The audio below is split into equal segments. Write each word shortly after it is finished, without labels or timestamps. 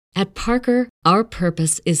At Parker, our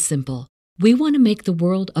purpose is simple. We want to make the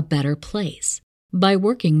world a better place by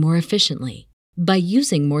working more efficiently, by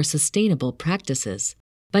using more sustainable practices,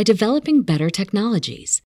 by developing better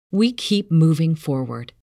technologies. We keep moving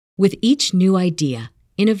forward. With each new idea,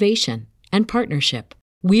 innovation, and partnership,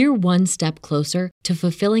 we're one step closer to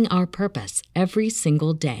fulfilling our purpose every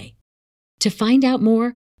single day. To find out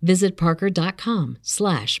more, visit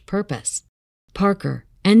parker.com/purpose. Parker,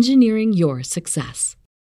 engineering your success.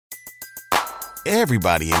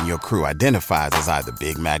 Everybody in your crew identifies as either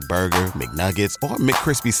Big Mac Burger, McNuggets, or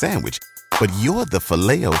McCrispy Sandwich. But you're the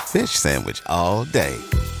Filet-O-Fish Sandwich all day.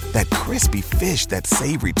 That crispy fish, that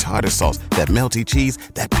savory tartar sauce, that melty cheese,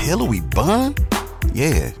 that pillowy bun.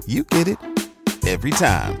 Yeah, you get it. Every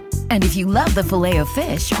time. And if you love the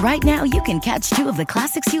Filet-O-Fish, right now you can catch two of the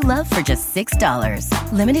classics you love for just $6.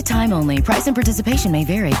 Limited time only. Price and participation may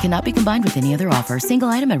vary. Cannot be combined with any other offer. Single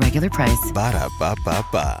item at regular price.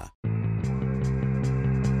 Ba-da-ba-ba-ba.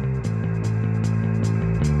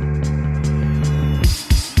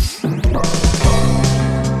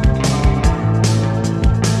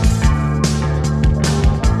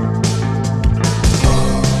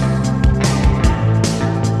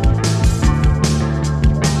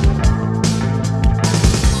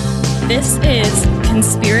 This is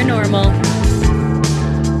Conspiranormal.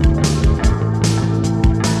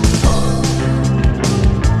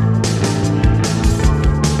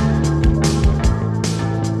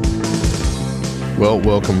 Well,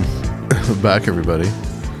 welcome back, everybody.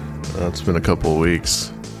 It's been a couple of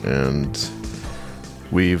weeks, and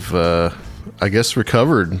we've, I guess,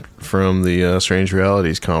 recovered from the Strange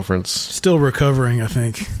Realities Conference. Still recovering, I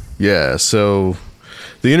think. Yeah, so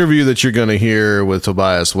the interview that you're going to hear with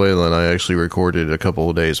Tobias Whalen, I actually recorded a couple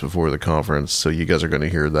of days before the conference, so you guys are going to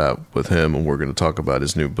hear that with him, and we're going to talk about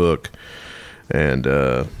his new book and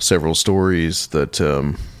several stories that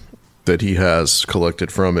that he has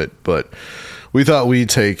collected from it. But we thought we'd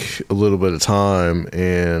take a little bit of time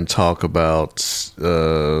and talk about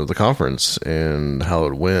the conference and how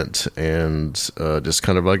it went, and just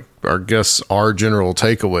kind of like, I guess, our general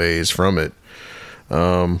takeaways from it.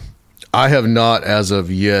 I have not, as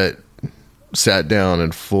of yet, sat down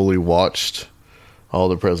and fully watched all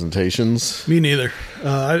the presentations. Me neither.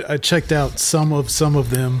 I checked out some of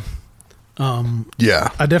them. Yeah.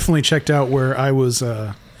 I definitely checked out where I was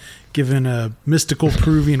given a mystical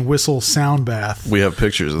Peruvian whistle sound bath. We have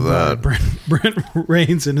pictures of that. Brent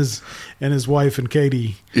Rains and his wife and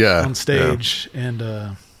Katie on stage, and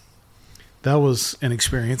that was an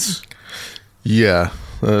experience. Yeah.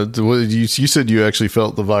 You said you actually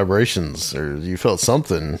felt the vibrations, or you felt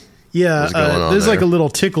something. Yeah, was going on there's there. like a little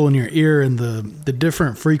tickle in your ear, and the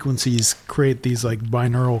different frequencies create these like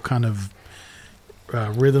binaural kind of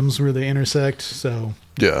rhythms where they intersect. So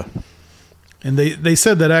yeah, and they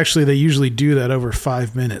said that actually they usually do that over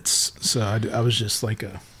 5 minutes. So I was just like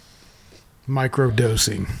a micro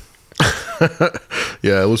dosing.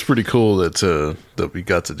 Yeah, it was pretty cool that we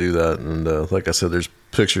got to do that, and like I said, there's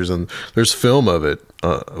pictures and there's film of it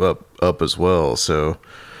up as well. So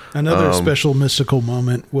another special mystical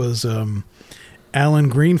moment was Alan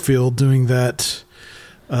Greenfield doing that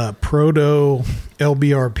proto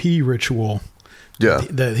LBRP ritual. Yeah,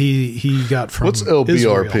 that he got from what's LBRP?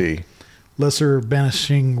 Israel. Lesser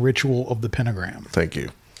Banishing Ritual of the Pentagram. Thank you.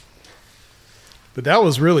 But that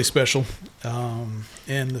was really special.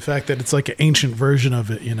 And the fact that it's like an ancient version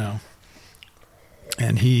of it, you know.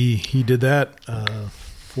 And he did that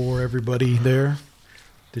for everybody there.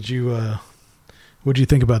 Did you what did you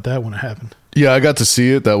think about that when it happened? Yeah, I got to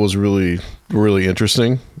see it. That was really, really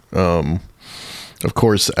interesting. Of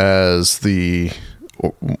course, as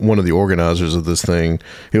one of the organizers of this thing,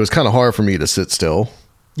 it was kind of hard for me to sit still.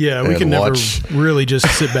 Yeah, we can never really just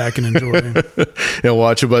sit back and enjoy it and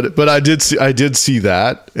watch it. But I did see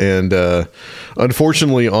that, and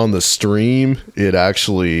unfortunately on the stream, it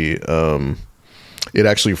actually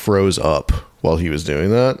froze up while he was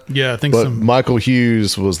doing that. Yeah, I think. But Michael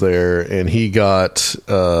Hughes was there, and he got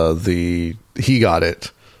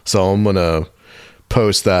it. So I'm gonna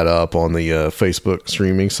post that up on the Facebook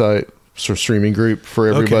streaming site. Streaming group for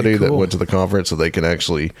everybody that went to the conference, so they can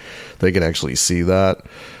actually see that.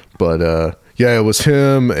 But yeah, it was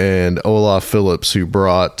him and Olaf Phillips who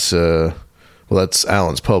brought that's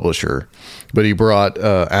Alan's publisher, but he brought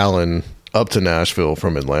Alan up to Nashville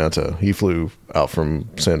from Atlanta. He flew out from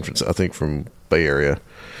San Francisco, I think from Bay Area,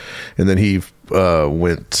 and then he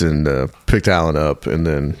went and picked Alan up and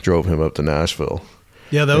then drove him up to Nashville.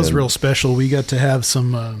 Yeah, that was real special. We got to have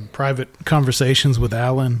some private conversations with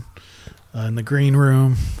Alan in the green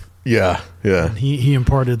room. Yeah. And he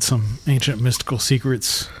imparted some ancient mystical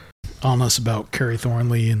secrets. on us about Kerry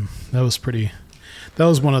Thornley, and that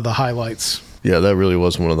was one of the highlights. Yeah, that really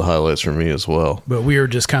was one of the highlights for me as well. But we were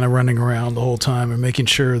just kind of running around the whole time and making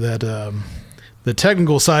sure that the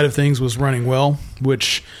technical side of things was running well,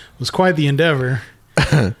 which was quite the endeavor.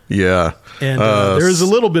 Yeah. And there was a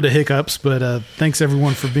little bit of hiccups, but thanks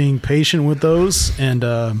everyone for being patient with those.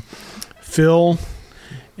 And Phil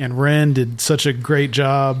and Ren did such a great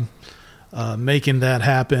job making that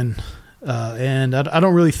happen. And I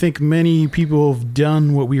don't really think many people have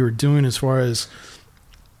done what we were doing as far as,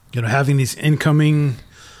 having these incoming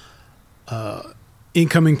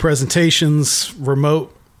presentations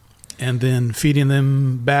remote and then feeding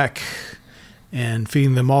them back and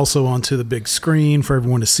feeding them also onto the big screen for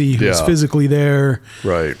everyone to see who's physically there.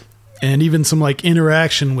 Right. And even some like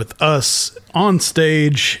interaction with us on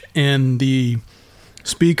stage and the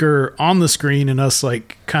speaker on the screen, and us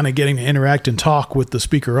like kind of getting to interact and talk with the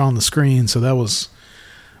speaker on the screen. So that was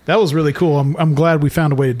really cool. I'm glad we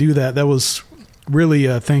found a way to do that. That was really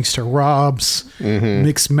thanks to Rob's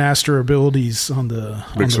mixed master abilities on the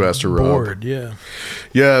Master board. Rob.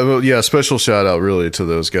 Yeah. Special shout out really to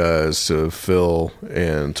those guys, to Phil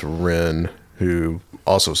and to Ren, who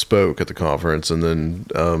also spoke at the conference. And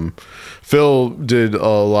then Phil did a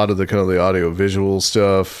lot of the kind of the audio visual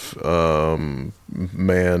stuff,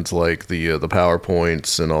 manned like the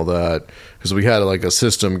PowerPoints and all that, because we had like a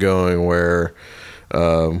system going where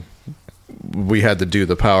we had to do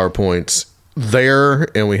the PowerPoints there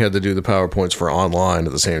and we had to do the PowerPoints for online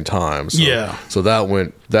at the same time. So that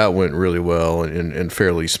went really well and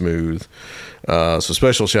fairly smooth. So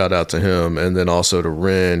special shout out to him, and then also to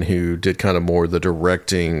Ren, who did kind of more the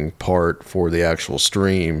directing part for the actual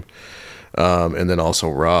stream. And then also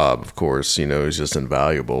Rob, of course, he's just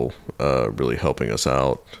invaluable, really helping us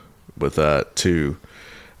out with that too.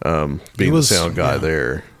 Being the sound guy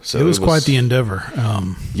there. So it was quite the endeavor.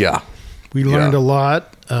 We learned a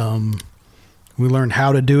lot. We learned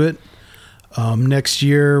how to do it. Next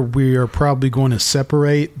year, we are probably going to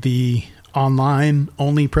separate the online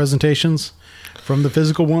only presentations from the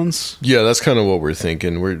physical ones. Yeah, that's kind of what we're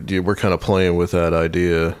thinking. We're kind of playing with that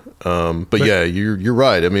idea. But yeah, you're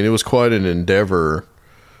right. I mean, it was quite an endeavor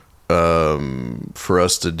for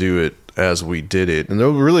us to do it as we did it. And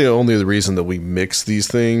really only the reason that we mix these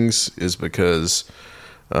things is because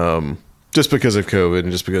just because of COVID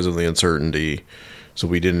and just because of the uncertainty. So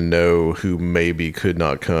we didn't know who maybe could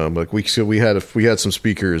not come. Like we had some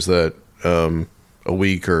speakers that a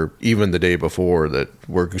week or even the day before that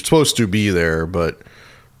were supposed to be there but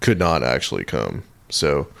could not actually come.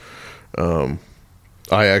 So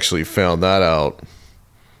I actually found that out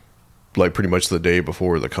like pretty much the day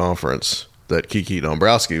before the conference, that Kiki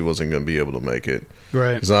Dombrowski wasn't going to be able to make it.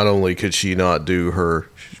 Right. Because not only could she not do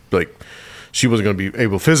she wasn't going to be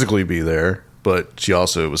able to physically be there, but she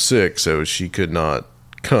also was sick, so she could not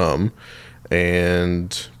come,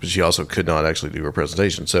 but she also could not actually do her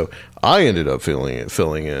presentation. So I ended up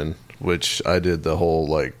filling in, which I did the whole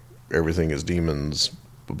like everything is demons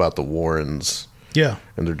about the Warrens, and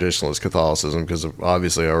their traditionalist Catholicism, because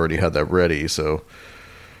obviously I already had that ready. So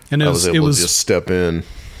I was able to just step in.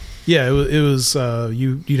 Yeah, it was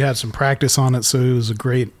you'd had some practice on it, so it was a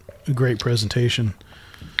great presentation.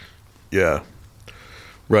 Yeah.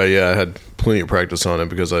 Right, yeah, I had plenty of practice on it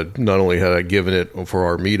because I not only had I given it for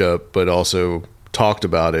our meetup, but also talked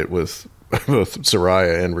about it with both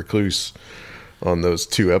Soraya and Recluse on those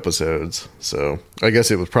 2 episodes. So I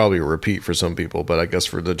guess it was probably a repeat for some people, but I guess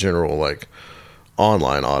for the general like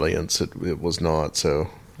online audience, it was not. So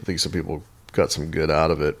I think some people got some good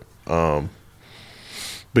out of it.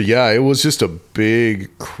 But yeah, it was just a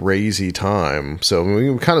big, crazy time. So we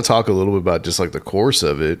can kind of talk a little bit about just like the course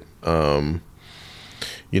of it.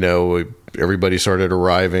 Everybody started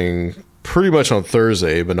arriving pretty much on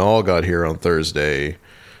Thursday. Banal got here on Thursday,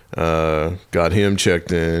 got him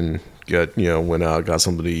checked in, went out, got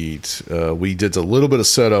something to eat. We did a little bit of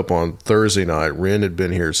setup on Thursday night. Ren had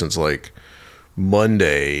been here since like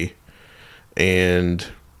Monday, and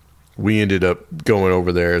we ended up going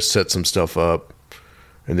over there, set some stuff up.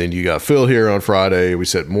 And then you got Phil here on Friday. We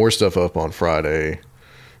set more stuff up on Friday,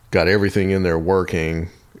 got everything in there working.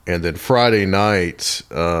 And then Friday night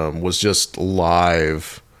was just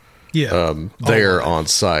live there on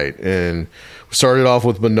site. And we started off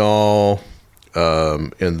with Banal,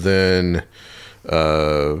 and then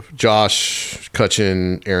Josh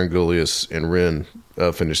Cutchin, Aaron Goulias, and Ren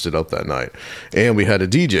finished it up that night. And we had a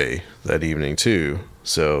DJ that evening too.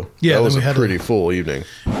 So that was a pretty full evening.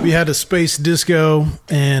 We had a space disco,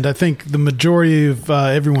 and I think the majority of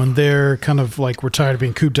everyone there kind of like were tired of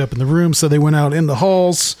being cooped up in the room, so they went out in the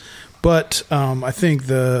halls. But I think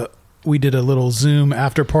the we did a little Zoom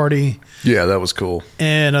after party. Yeah, that was cool.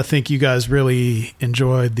 And I think you guys really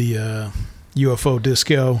enjoyed the UFO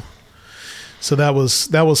disco. So that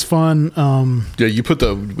was fun. Yeah,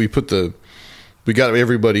 we got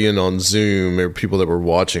everybody in on Zoom, people that were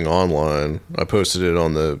watching online. I posted it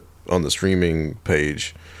on the streaming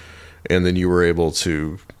page, and then you were able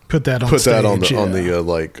to put that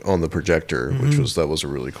on the projector, which was a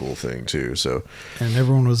really cool thing too. So, and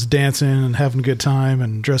everyone was dancing and having a good time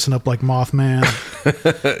and dressing up like Mothman.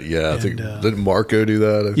 Yeah, I think didn't Marco do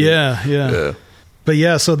that? I think? Yeah. But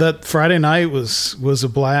yeah, so that Friday night was a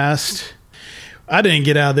blast. I didn't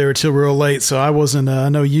get out there until real late, so I wasn't. I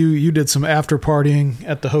know you did some after partying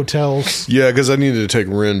at the hotels. Yeah, because I needed to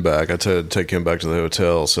take Ren back. I had to take him back to the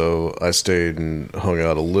hotel, so I stayed and hung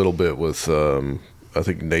out a little bit with. I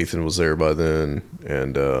think Nathan was there by then,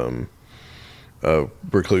 and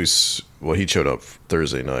Recluse. Well, he showed up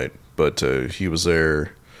Thursday night, but he was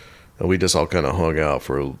there, and we just all kind of hung out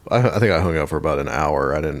for. I think I hung out for about an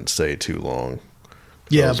hour. I didn't stay too long.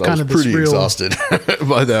 Yeah, I was pretty exhausted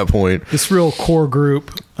by that point. This real core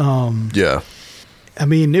group. Yeah. I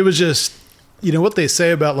mean, it was just, what they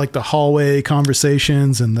say about like the hallway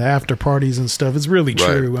conversations and the after parties and stuff. It's really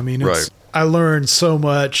true. I mean, I learned so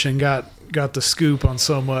much and got the scoop on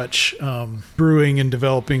so much brewing and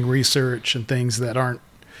developing research and things that aren't,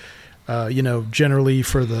 generally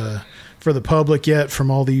for the public yet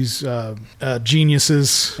from all these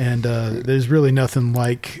geniuses. And there's really nothing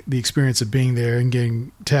like the experience of being there and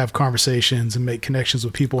getting to have conversations and make connections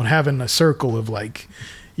with people and having a circle of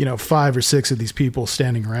 5 or 6 of these people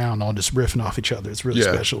standing around all just riffing off each other. It's really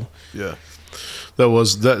special. Yeah. That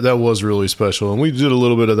was really special. And we did a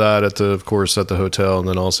little bit of that at the hotel. And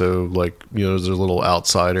then also there's a little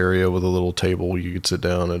outside area with a little table you could sit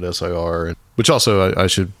down at SIR, which also I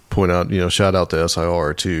should point out, shout out to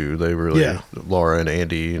SIR too. They really, Laura and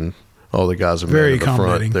Andy and all the guys are very at the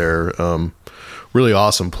front there. Really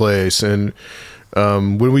awesome place. And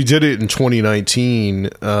when we did it in 2019,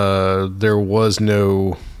 there was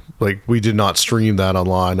no, we did not stream that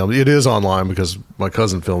online. Now, it is online because my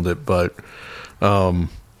cousin filmed it, but that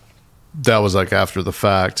was after the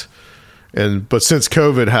fact. But since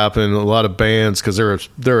COVID happened, a lot of bands, because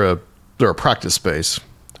they're a practice space,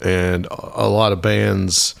 and a lot of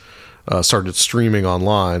bands started streaming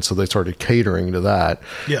online, so they started catering to that.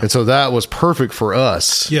 Yeah. And so that was perfect for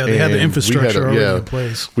us. Yeah, they had the infrastructure already in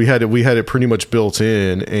place. We had it pretty much built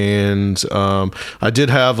in, and I did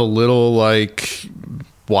have a little cellular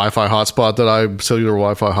Wi-Fi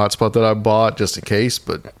hotspot that I bought just in case,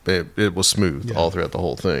 but it was smooth all throughout the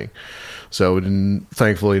whole thing. So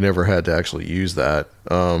thankfully never had to actually use that.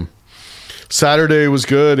 Saturday was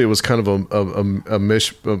good. It was kind of a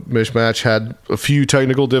mishmatch. Had a few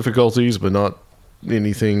technical difficulties, but not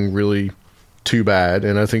anything really too bad.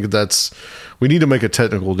 And I think we need to make a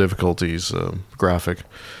technical difficulties graphic.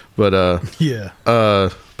 But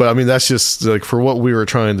but I mean, that's just for what we were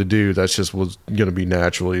trying to do. That's just was going to be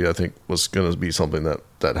naturally. I think was going to be something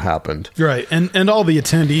that happened. Right, and all the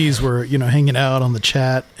attendees were hanging out on the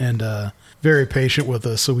chat and very patient with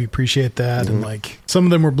us, so we appreciate that. Mm-hmm. And some of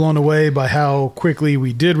them were blown away by how quickly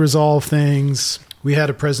we did resolve things. We had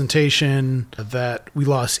a presentation that we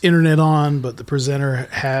lost internet on, but the presenter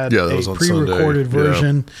had a pre-recorded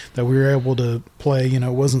version that we were able to play. It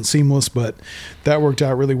wasn't seamless, but that worked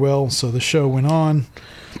out really well. So the show went on.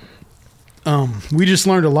 We just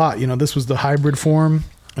learned a lot. This was the hybrid form,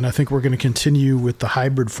 and I think we're going to continue with the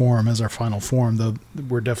hybrid form as our final form, though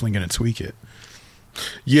we're definitely going to tweak it.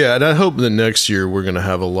 Yeah, and I hope that next year we're going to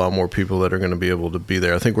have a lot more people that are going to be able to be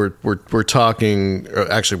there. I think we're talking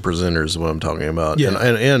actually presenters is what I'm talking about,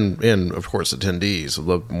 and of course attendees. I'd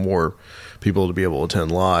love more people to be able to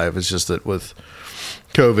attend live. It's just that with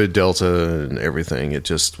COVID, Delta, and everything, it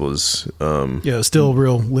just was still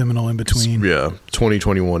real liminal in between.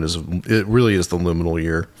 2021 really is the liminal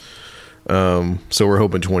year. So we're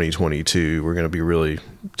hoping 2022 we're going to be really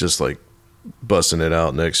just busting it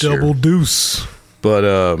out next year. Double deuce.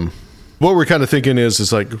 But what we're kind of thinking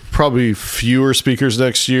is probably fewer speakers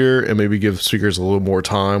next year, and maybe give speakers a little more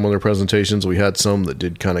time on their presentations. We had some that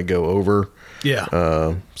did kind of go over. Yeah.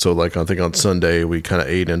 So I think on Sunday we kind of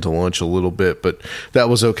ate into lunch a little bit, but that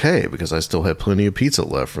was okay because I still had plenty of pizza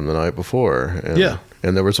left from the night before. And,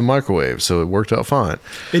 and there was a microwave, so it worked out fine.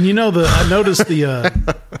 And I noticed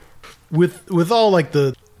with all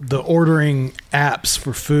the ordering apps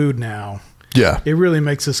for food now. Yeah. It really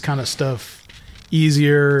makes this kind of stuff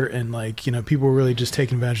easier, and people were really just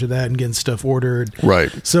taking advantage of that and getting stuff ordered.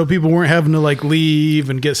 Right. So people weren't having to leave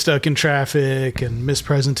and get stuck in traffic and miss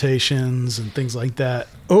presentations and things like that.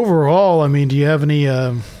 Overall, I mean, do you have any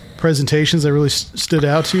presentations that really stood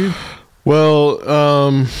out to you? Well,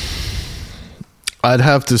 I'd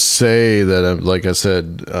have to say that, like I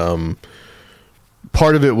said,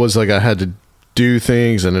 part of it was like I had to do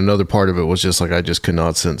things, and another part of it was just like I just could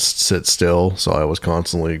not sit still, so I was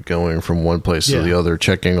constantly going from one place to the other,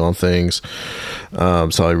 checking on things.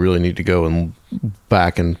 So I really need to go and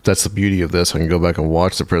back, and that's the beauty of this. I can go back and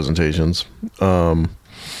watch the presentations.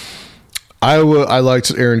 I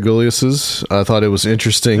liked Aaron Gulius's. I thought it was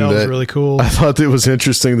interesting. That was really cool. I thought it was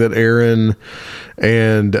interesting that Aaron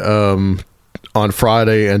and on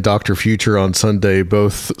Friday and Dr. Future on Sunday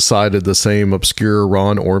both cited the same obscure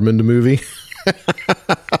Ron Ormond movie.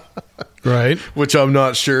 Right. Which I'm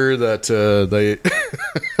not sure that they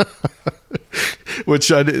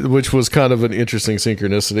which was kind of an interesting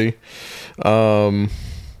synchronicity. Of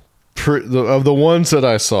the ones that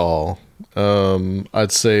I saw,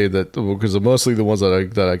 I'd say that because mostly the ones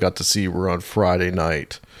that I got to see were on Friday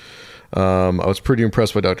night. I was pretty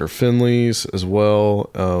impressed by Dr. Finley's as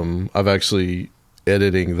well. I've actually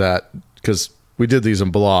editing that because we did these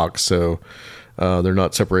in blocks, so they're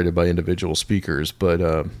not separated by individual speakers, but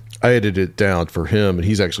I edited it down for him, and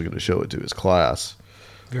he's actually going to show it to his class.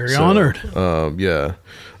 Very honored. Yeah.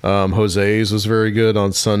 Jose's was very good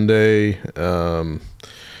on Sunday.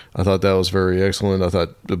 I thought that was very excellent. I thought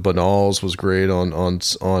Banal's was great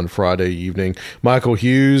on Friday evening. Michael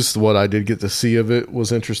Hughes, what I did get to see of it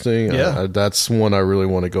was interesting. Yeah. That's one I really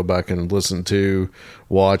want to go back and listen to,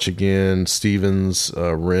 watch again. Stevens,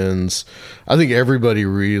 Renz. I think everybody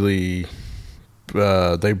really,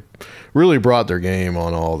 they really brought their game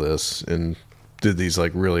on all this and did these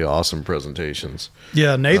like really awesome presentations.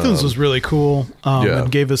 Yeah, Nathan's was really cool.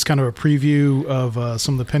 And gave us kind of a preview of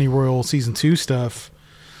some of the Pennyroyal season 2 stuff.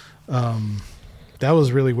 That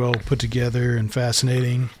was really well put together and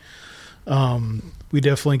fascinating. We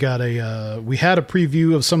definitely got we had a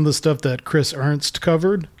preview of some of the stuff that Chris Ernst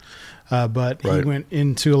covered, but he went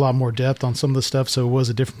into a lot more depth on some of the stuff. So it was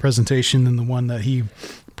a different presentation than the one that he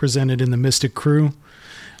presented in the Mystic Crew.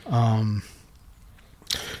 And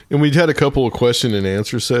we had a couple of question and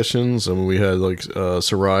answer sessions. I mean, we had like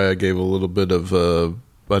Soraya gave a little bit of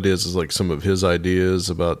ideas, as like some of his ideas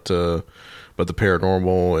about the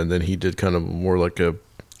paranormal, and then he did kind of more like a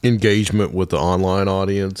engagement with the online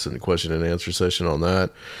audience and question and answer session on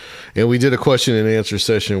that. And we did a question and answer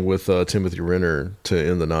session with Timothy Renner to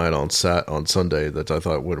end the night on Sunday that I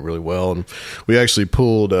thought went really well. And we actually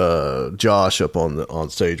pulled Josh up on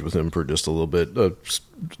stage with him for just a little bit.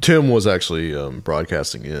 Tim was actually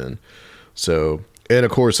broadcasting in. So, and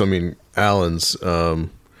of course, I mean, Alan's,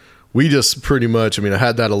 we just pretty much, I mean, I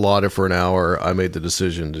had that allotted for an hour. I made the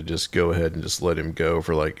decision to just go ahead and just let him go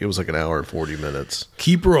for it was like an hour and 40 minutes.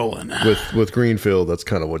 Keep rolling. With Greenfield, that's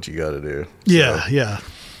kind of what you got to do. Yeah, yeah.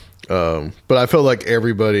 But I felt like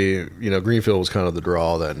everybody, Greenfield was kind of the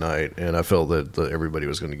draw that night, and I felt that everybody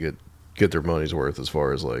was going to get their money's worth as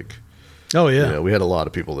far as like, oh yeah, we had a lot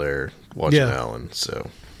of people there watching Alan, so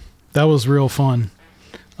that was real fun.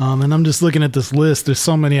 And I'm just looking at this list. There's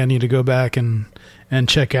so many I need to go back and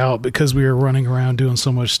check out because we were running around doing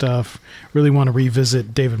so much stuff. Really want to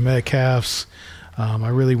revisit David Metcalf's. I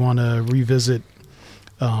really want to revisit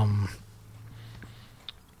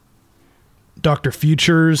Dr.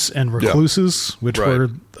 Futures and Recluses, which were,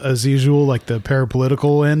 as usual, like the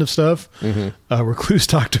parapolitical end of stuff. Mm-hmm. Recluse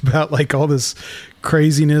talked about like all this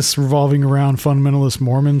craziness revolving around fundamentalist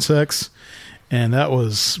Mormon sects, and that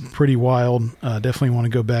was pretty wild. Definitely want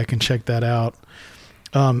to go back and check that out.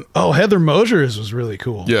 Heather Mosier's was really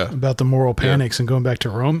cool. Yeah. About the moral panics and going back to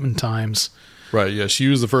Roman times. Right, yeah. She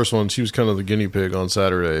was the first one. She was kind of the guinea pig on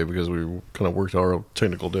Saturday because we kind of worked our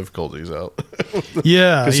technical difficulties out.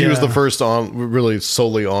 Yeah. Because she was the first really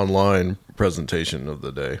solely online presentation of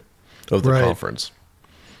the day, of the conference.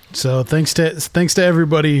 So thanks to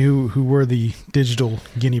everybody who were the digital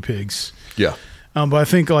guinea pigs. Yeah. But I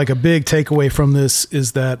think like a big takeaway from this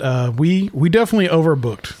is that we definitely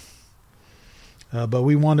overbooked. But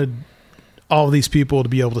we wanted all of these people to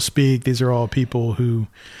be able to speak. These are all people who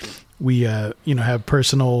we have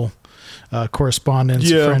personal correspondence,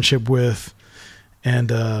 friendship with,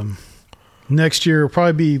 and next year will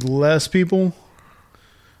probably be less people.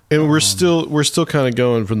 And we're still kind of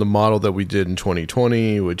going from the model that we did in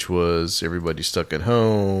 2020, which was everybody stuck at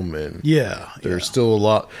home, and there's still a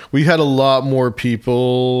lot. We had a lot more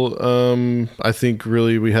people. I think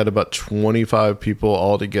really we had about 25 people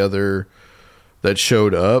altogether that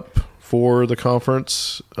showed up for the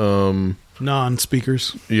conference.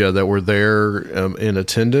 Non-speakers. Yeah, that were there in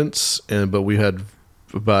attendance, but we had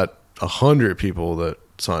about 100 people that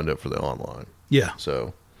signed up for the online. Yeah.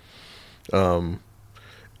 So,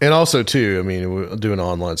 And also too, I mean, we're doing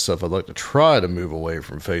online stuff. I'd like to try to move away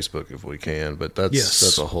from Facebook if we can, but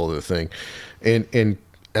that's a whole other thing. And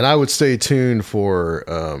I would stay tuned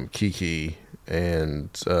for Kiki, and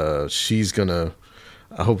she's gonna.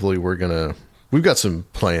 Hopefully, we've got some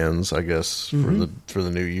plans, I guess, for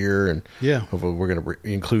the new year, and hopefully we're gonna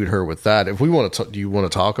include her with that. If we want to, do you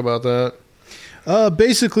want to talk about that?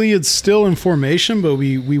 Basically, it's still in formation, but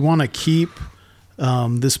we want to keep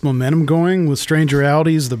this momentum going with Strange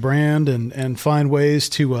Realities, the brand, and find ways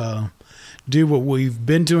to do what we've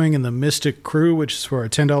been doing in the Mystic Crew, which is for our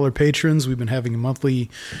 $10 patrons. We've been having monthly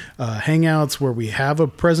hangouts where we have a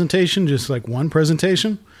presentation, just like one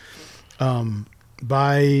presentation,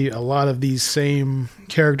 by a lot of these same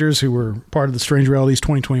characters who were part of the Strange Realities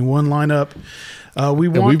 2021 lineup.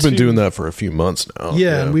 We've been doing that for a few months now.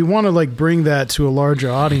 Yeah, and we want to like bring that to a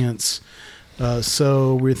larger audience.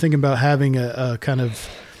 So we're thinking about having a kind of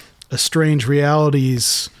a Strange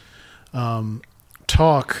Realities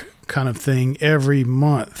talk kind of thing every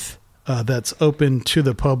month that's open to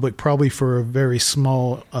the public, probably for a very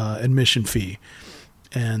small admission fee.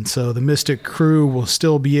 And so the Mystic Crew will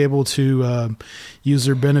still be able to use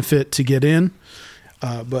their benefit to get in,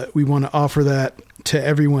 but we want to offer that to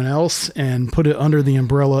everyone else and put it under the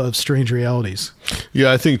umbrella of Strange Realities.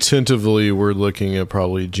 Yeah, I think tentatively we're looking at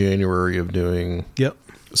probably January of doing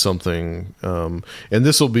something. And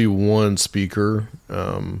this will be one speaker,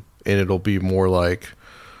 and it'll be more like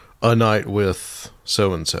a night with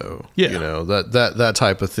so-and-so, that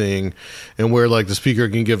type of thing. And where like the speaker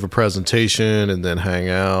can give a presentation and then hang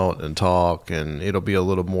out and talk, and it'll be a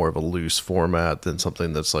little more of a loose format than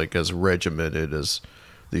something that's like as regimented as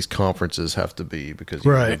these conferences have to be, because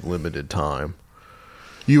you have limited time.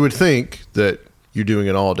 You would think that you're doing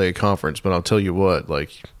an all-day conference, but I'll tell you what,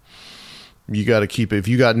 like, you got to keep it. If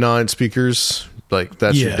you got 9 speakers, like,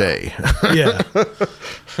 that's your day. Yeah.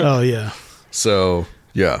 Oh, yeah. So,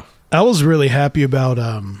 yeah. I was really happy about,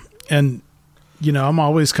 and, you know, I'm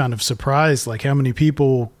always kind of surprised, like, how many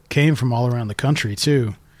people came from all around the country,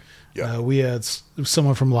 too. Yeah. We had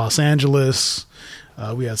someone from Los Angeles.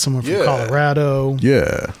 We had someone from Colorado.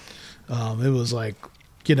 Yeah. It was like,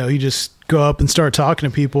 you know, you just go up and start talking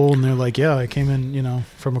to people, and they're like, yeah, I came in, you know,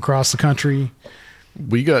 from across the country.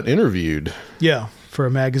 We got interviewed. Yeah, for a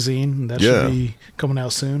magazine. That should be coming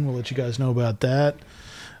out soon. We'll let you guys know about that.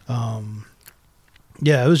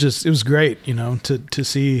 Yeah, it was great, you know, to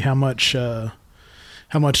see how much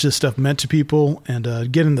this stuff meant to people,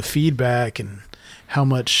 and getting the feedback and how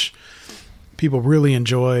much people really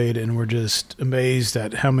enjoyed, and were just amazed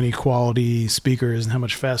at how many quality speakers and how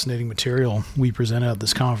much fascinating material we presented at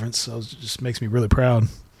this conference. So it just makes me really proud.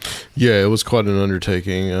 Yeah, it was quite an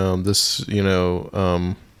undertaking.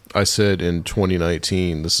 I said in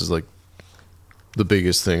 2019, this is like the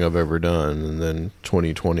biggest thing I've ever done. And then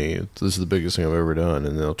 2020, this is the biggest thing I've ever done.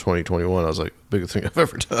 And then 2021, I was like, biggest thing I've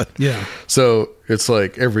ever done. Yeah. So it's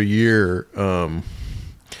like every year,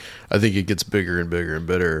 I think it gets bigger and bigger and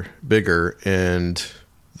bigger. And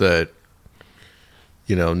that,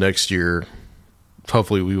 you know, next year,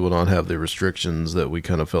 hopefully we will not have the restrictions that we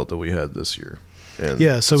kind of felt that we had this year. And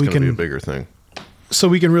so it's we going to be a bigger thing. So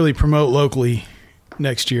we can really promote locally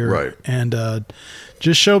next year. Right. And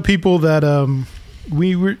just show people that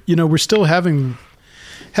we're still having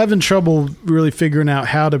trouble really figuring out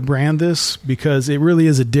how to brand this, because it really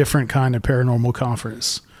is a different kind of paranormal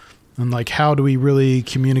conference. And like, how do we really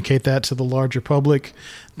communicate that to the larger public?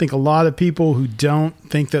 I think a lot of people who don't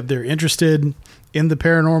think that they're interested in the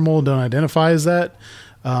paranormal, don't identify as that,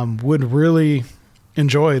 would really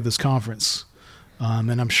enjoy this conference.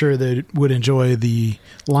 And I'm sure they would enjoy the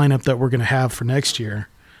lineup that we're going to have for next year.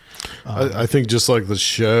 I think just like the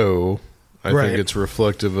show, I think it's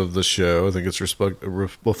reflective of the show. I think it's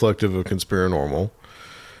reflective of Conspiranormal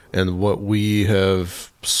and what we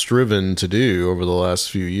have striven to do over the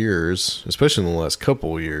last few years, especially in the last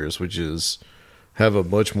couple of years, which is have a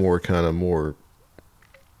much more kind of more,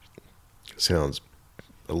 sounds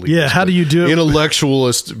elitist, yeah, how do you do it?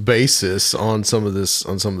 Intellectualist basis on some of this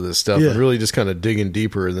stuff, and really just kind of digging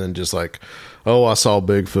deeper than just like, oh, I saw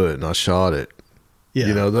Bigfoot and I shot it.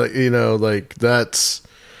 Yeah. Like that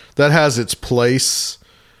has its place,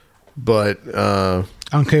 but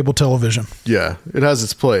on cable television. Yeah, it has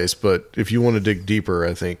its place, but if you want to dig deeper,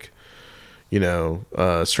 I think,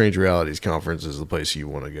 Strange Realities Conference is the place you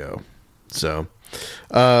want to go. So,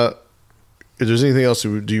 if there's anything else,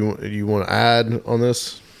 do you want to add on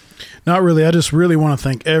this? Not really. I just really want to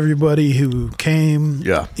thank everybody who came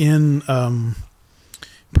in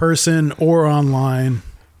person or online.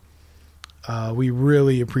 We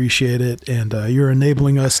really appreciate it, and you're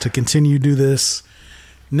enabling us to continue to do this.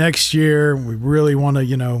 next year, we really want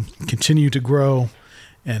to, continue to grow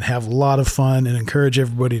and have a lot of fun and encourage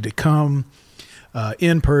everybody to come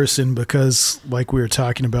in person, because like we were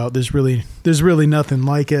talking about, there's really nothing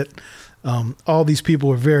like it. All these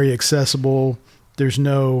people are very accessible. There's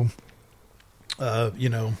no,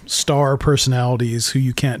 star personalities who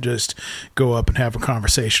you can't just go up and have a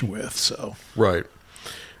conversation with. So right.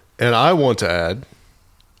 And I want to add,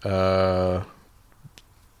 that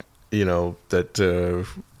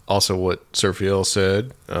also what Serfiel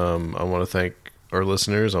said. I want to thank our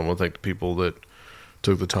listeners. I want to thank the people that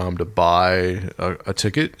took the time to buy a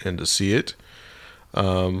ticket and to see it.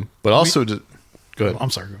 But also to go ahead. I'm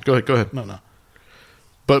sorry. Go ahead. No.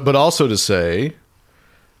 But also to say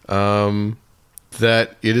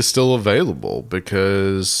that it is still available,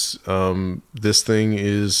 because this thing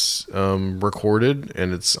is recorded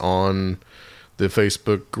and it's on the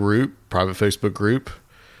Facebook group, private Facebook group,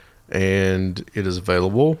 and it is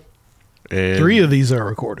available. And 3 of these are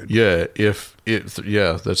recorded. Yeah,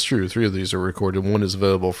 that's true. 3 of these are recorded. 1 is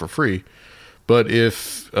available for free. But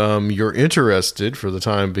if you're interested for the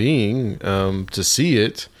time being to see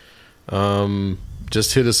it,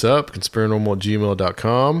 just hit us up,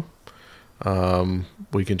 conspiranormal@gmail.com.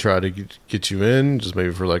 We can try to get you in, just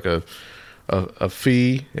maybe for like a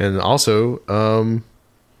fee. And also,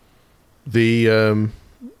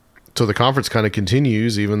 so the conference kind of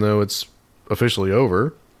continues, even though it's officially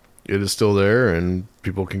over. It is still there, and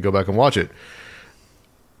people can go back and watch it.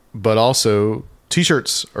 But also,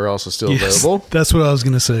 T-shirts are also still available. That's what I was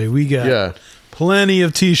going to say. We got plenty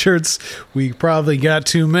of T-shirts. We probably got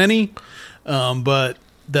too many, but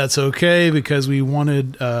that's okay, because we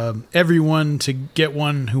wanted everyone to get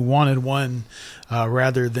one who wanted one,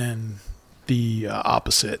 rather than the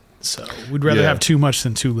opposite. So we'd rather have too much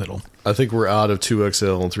than too little. I think we're out of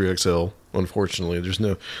 2XL and 3XL. Unfortunately, there's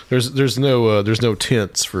no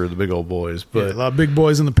tents for the big old boys, but a lot of big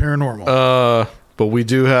boys in the paranormal. But we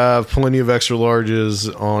do have plenty of extra larges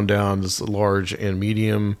on down to large and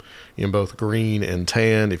medium in both green and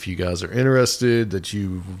tan. If you guys are interested, that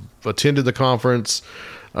you attended the conference,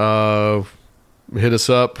 hit us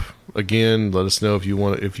up again. Let us know if you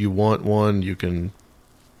want one. You can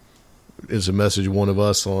message one of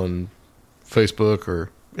us on Facebook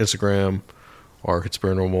or Instagram, or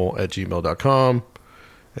conspiranormal@gmail.com,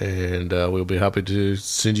 and we'll be happy to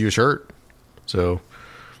send you a shirt. So,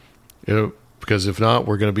 because if not,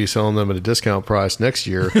 we're going to be selling them at a discount price next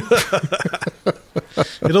year.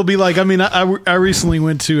 It'll be like, I recently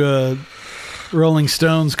went to a Rolling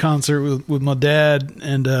Stones concert with my dad,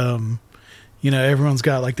 and everyone's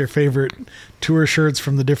got like their favorite tour shirts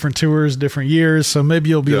from the different tours, different years. So maybe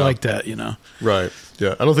you'll be like that, Right.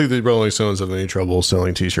 Yeah. I don't think the Rolling Stones have any trouble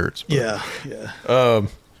selling T-shirts. But, yeah.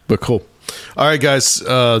 But cool. All right, guys.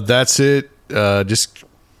 That's it.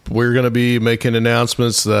 We're going to be making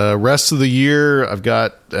announcements the rest of the year. I've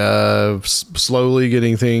got slowly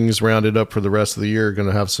getting things rounded up for the rest of the year. Going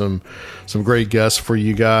to have some great guests for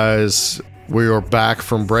you guys. We are back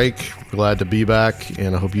from break. Glad to be back,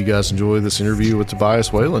 and I hope you guys enjoy this interview with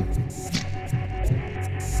Tobias Whalen.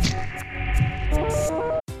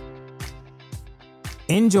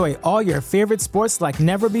 Enjoy all your favorite sports like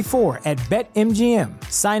never before at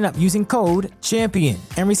BetMGM. Sign up using code CHAMPION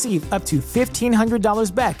and receive up to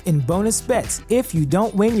 $1,500 back in bonus bets if you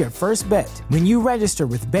don't win your first bet. When you register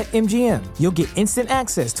with BetMGM, you'll get instant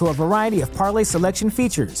access to a variety of parlay selection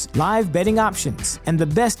features, live betting options, and the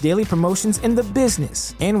best daily promotions in the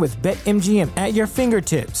business. And with BetMGM at your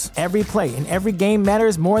fingertips, every play and every game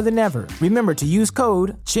matters more than ever. Remember to use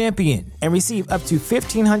code CHAMPION and receive up to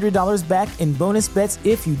 $1,500 back in bonus bets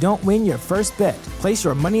if you don't win your first bet. Place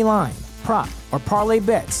your money line, prop, or parlay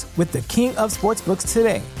bets with the king of sportsbooks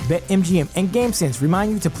today. BetMGM and GameSense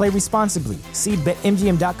remind you to play responsibly. See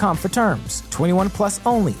BetMGM.com for terms. 21 plus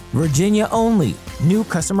only. Virginia only. New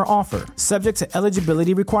customer offer. Subject to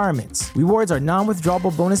eligibility requirements. Rewards are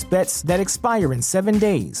non-withdrawable bonus bets that expire in 7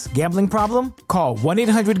 days. Gambling problem? Call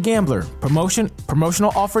 1-800-GAMBLER.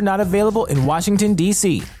 Promotional offer not available in Washington,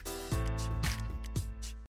 D.C.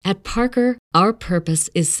 At Parker, our purpose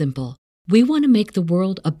is simple. We want to make the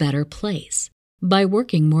world a better place by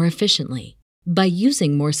working more efficiently, by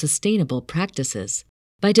using more sustainable practices,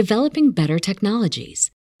 by developing better technologies.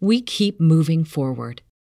 We keep moving forward.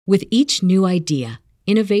 With each new idea,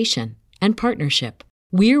 innovation, and partnership,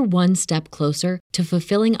 we're one step closer to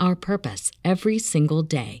fulfilling our purpose every single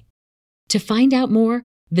day. To find out more,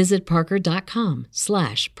 visit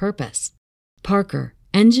parker.com/purpose. Parker,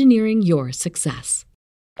 engineering your success.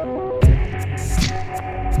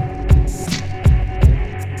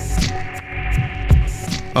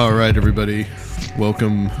 All right, everybody.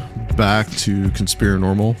 Welcome back to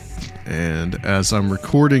Conspiranormal. And as I'm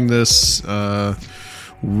recording this,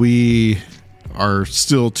 we are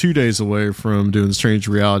still 2 days away from doing the Strange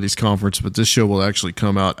Realities Conference, but this show will actually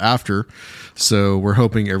come out after. So we're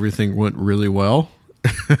hoping everything went really well.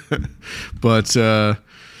 But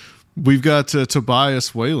we've got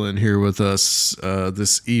Tobias Whalen here with us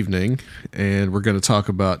this evening, and we're going to talk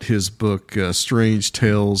about his book, Strange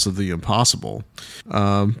Tales of the Impossible.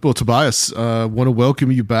 Well, Tobias, I want to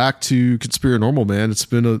welcome you back to Conspiranormal, man. It's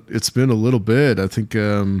been a little bit. I think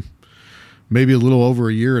maybe a little over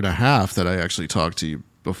a year and a half that I actually talked to you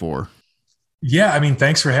before. Yeah, I mean,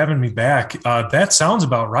 thanks for having me back. That sounds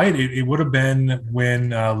about right. It would have been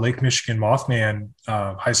when Lake Michigan Mothman,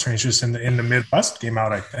 High Strangeness in the Midwest came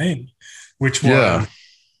out, I think, which was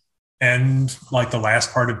and like the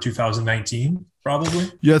last part of 2019,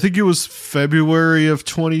 probably. Yeah, I think it was February of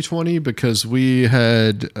 2020 because we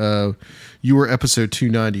had you were episode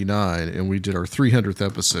 299 and we did our 300th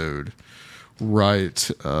episode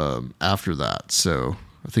right after that. So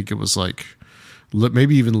I think it was like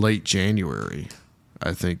maybe even late January,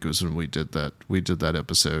 I think was when we did that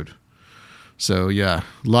episode. So yeah,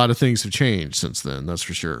 a lot of things have changed since then. That's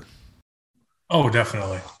for sure. Oh,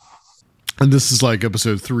 definitely. And this is like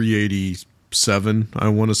episode 387. I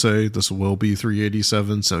want to say this will be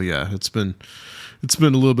 387. So yeah, it's been a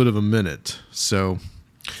little bit of a minute. So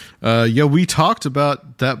yeah, we talked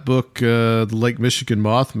about that book, the Lake Michigan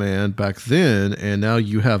Mothman back then. And now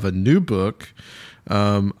you have a new book.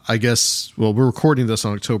 I guess, well, we're recording this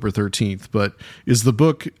on October 13th, but is the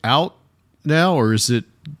book out now or is it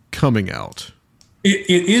coming out? It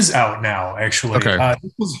is out now, actually. Okay.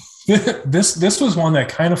 This was one that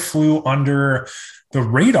kind of flew under the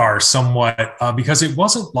radar somewhat because it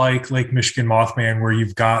wasn't like Lake Michigan Mothman where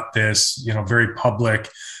you've got this, very public,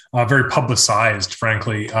 very publicized,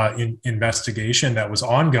 frankly, investigation that was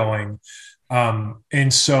ongoing.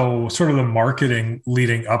 And so sort of the marketing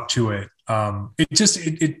leading up to it, it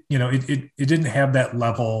didn't have that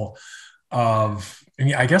level of,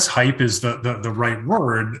 I guess hype is the right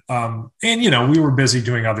word. And, we were busy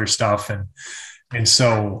doing other stuff. And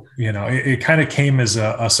so, it kind of came as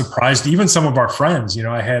a surprise to even some of our friends.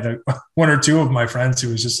 I had one or two of my friends who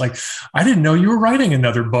was just like, I didn't know you were writing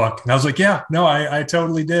another book. And I was like, yeah, no, I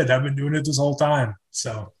totally did. I've been doing it this whole time.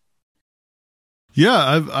 So.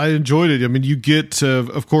 Yeah, I enjoyed it. I mean, you get,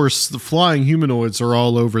 of course, the flying humanoids are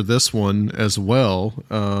all over this one as well.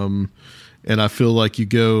 And I feel like you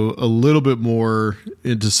go a little bit more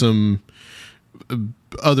into some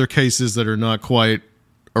other cases that are not quite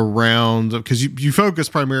around, because you focus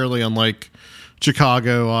primarily on like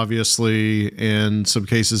Chicago, obviously, and some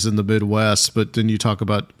cases in the Midwest, but then you talk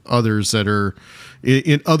about others that are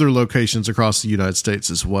in other locations across the United States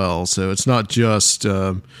as well. So it's not just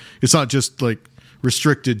like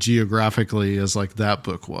restricted geographically as like that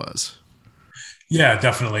book was. Yeah,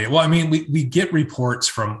 definitely. Well, I mean, we get reports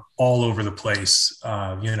from all over the place,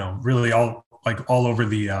 really all over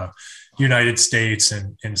the United States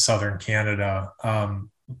and Southern Canada.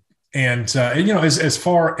 As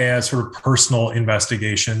far as sort of personal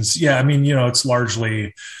investigations, yeah, I mean, it's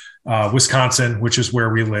largely Wisconsin, which is where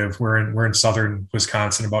we live. We're in southern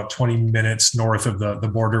Wisconsin, about 20 minutes north of the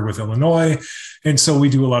border with Illinois. And so we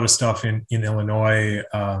do a lot of stuff in Illinois,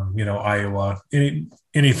 Iowa,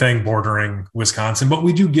 anything bordering Wisconsin, but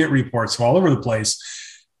we do get reports from all over the place.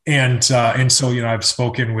 And so, I've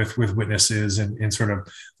spoken with witnesses and sort of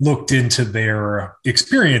looked into their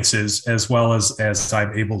experiences as well as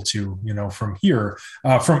I'm able to, from here,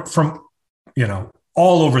 from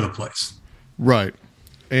all over the place. Right.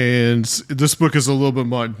 And this book is a little bit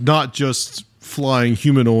more, not just flying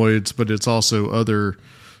humanoids, but it's also other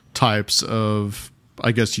types of,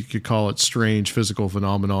 I guess you could call it strange physical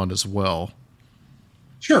phenomenon as well.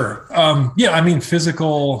 Sure. Yeah. I mean,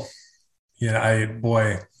 physical,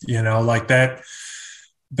 like that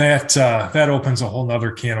opens a whole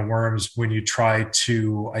nother can of worms when you try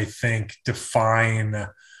to, I think, define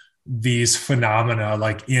these phenomena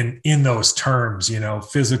like in those terms,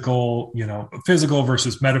 physical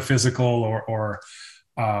versus metaphysical or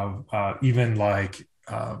even like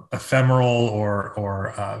ephemeral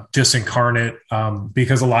or disincarnate,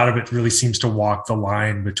 because a lot of it really seems to walk the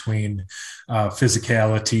line between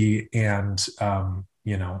physicality and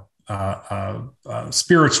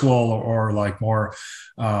spiritual or like more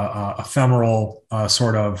ephemeral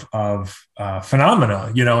sort of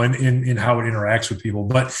phenomena, in how it interacts with people.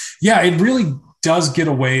 But yeah, it really does get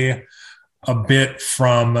away a bit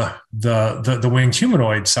from the winged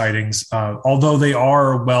humanoid sightings, although they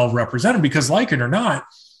are well represented, because like it or not,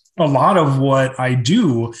 a lot of what I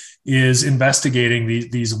do is investigating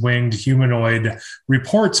these winged humanoid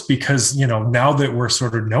reports because, now that we're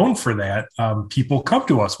sort of known for that, people come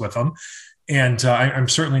to us with them. And I'm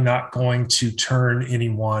certainly not going to turn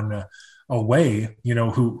anyone away,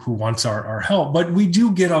 who wants our help. But we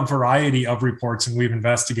do get a variety of reports, and we've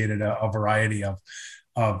investigated a variety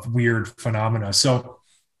of weird phenomena. So,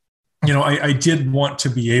 I did want to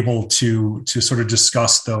be able to sort of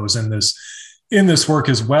discuss those in this work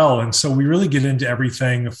as well. And so we really get into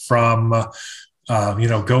everything from,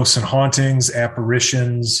 ghosts and hauntings,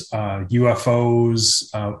 apparitions, UFOs,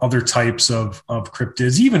 other types of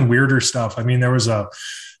cryptids, even weirder stuff. I mean, there was a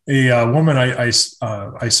woman I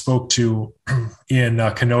spoke to in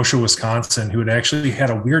Kenosha, Wisconsin, who had actually had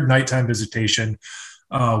a weird nighttime visitation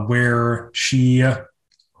where she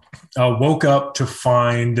woke up to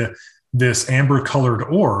find this amber-colored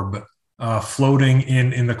orb floating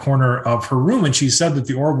in the corner of her room. And she said that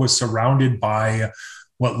the orb was surrounded by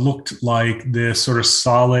what looked like this sort of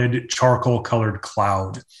solid charcoal-colored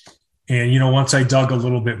cloud. And, once I dug a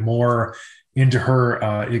little bit more into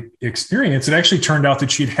her experience, it actually turned out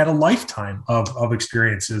that she'd had a lifetime of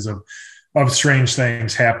experiences of strange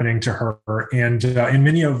things happening to her. And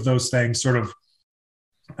many of those things sort of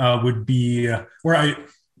would be where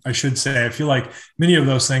I should say, I feel like many of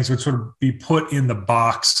those things would sort of be put in the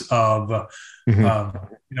box of,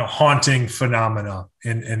 haunting phenomena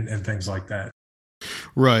and things like that.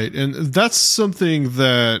 Right. And that's something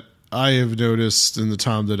that I have noticed in the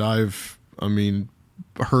time that I've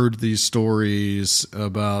heard these stories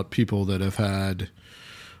about people that have had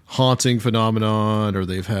haunting phenomenon, or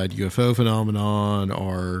they've had UFO phenomenon,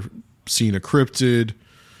 or seen a cryptid.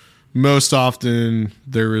 Most often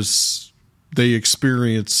they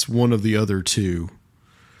experience one of the other two.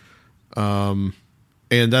 And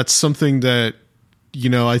that's something that,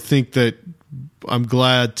 I think that I'm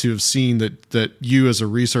glad to have seen that you as a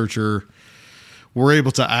researcher were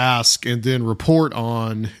able to ask and then report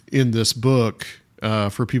on in this book,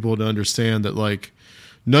 for people to understand that, like,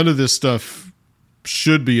 none of this stuff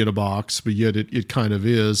should be in a box, but yet it kind of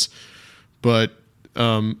is. But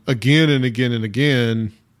again and again and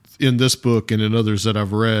again, in this book and in others that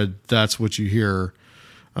I've read, that's what you hear.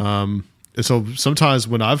 And so sometimes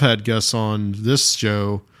when I've had guests on this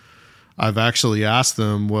show, I've actually asked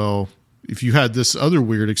them, well, if you had this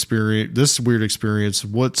weird experience,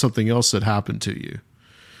 what's something else that happened to you?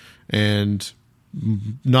 And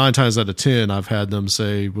 9 times out of 10, I've had them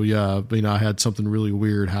say, well, yeah, I had something really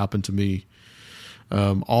weird happen to me.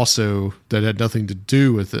 Also that had nothing to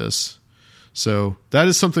do with this. So that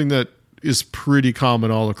is something that is pretty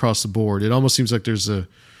common all across the board. It almost seems like there's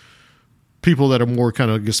people that are more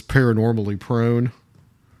kind of just paranormally prone.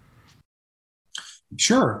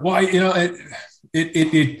 Sure. Well,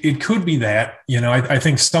 it could be that, I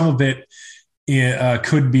think some of it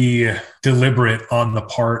could be deliberate on the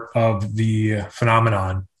part of the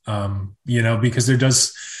phenomenon, because there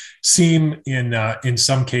does seem in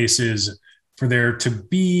some cases for there to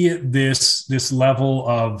be this level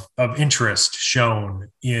of interest shown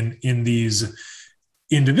in these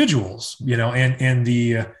individuals, and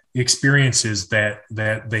the experiences that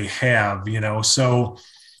they have, so,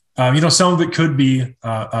 some of it could be,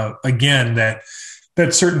 again, that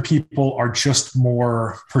certain people are just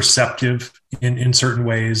more perceptive in certain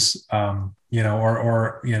ways, are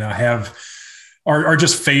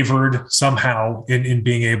just favored somehow in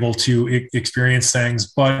being able to experience things.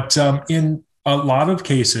 But in a lot of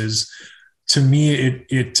cases, to me,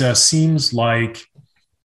 it seems like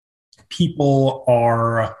people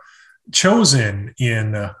are chosen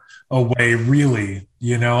in a way, really.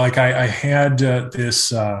 Like I had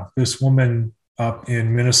this woman up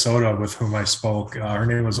in Minnesota with whom I spoke. Her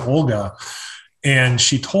name was Olga, and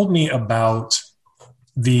she told me about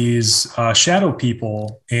these shadow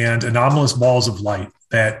people and anomalous balls of light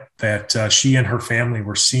that she and her family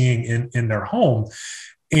were seeing in their home.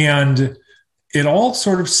 And it all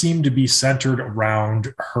sort of seemed to be centered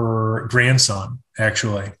around her grandson,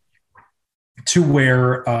 actually, to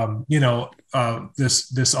where,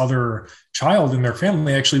 this other child in their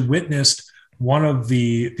family actually witnessed one of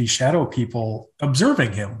the shadow people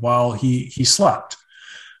observing him while he slept.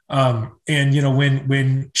 And,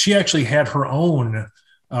 when she actually had her own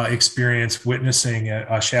experience witnessing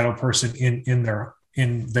a shadow person in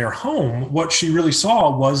their home, what she really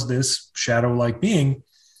saw was this shadow-like being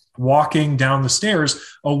walking down the stairs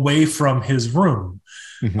away from his room.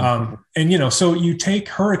 Mm-hmm. And, so you take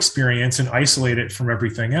her experience and isolate it from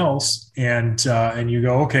everything else. And you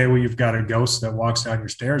go, okay, well, you've got a ghost that walks down your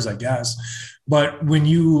stairs, I guess. But when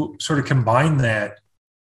you sort of combine that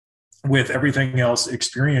with everything else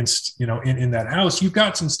experienced, in that house, you've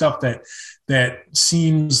got some stuff that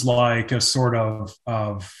seems like a sort of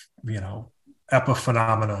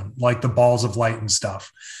epiphenomenon, like the balls of light and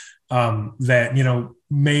stuff, that,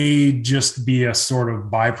 may just be a sort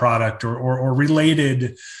of byproduct or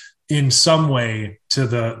related in some way to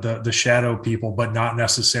the shadow people, but not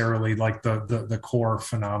necessarily like the core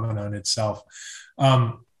phenomenon itself.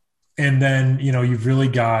 And then, you've really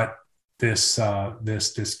got this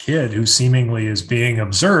kid who seemingly is being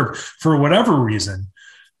observed for whatever reason,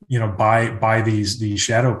 by these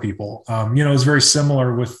shadow people. It's very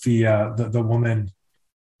similar with the woman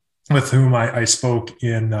with whom I spoke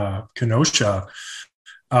in Kenosha,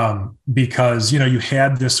 because, you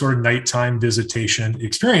had this sort of nighttime visitation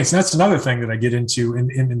experience. And that's another thing that I get into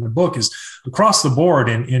in the book is across the board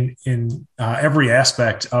in every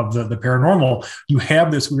aspect of the paranormal, you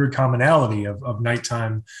have this weird commonality of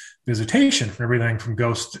nighttime visitation, from everything from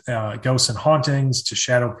ghosts and hauntings to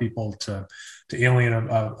shadow people to alien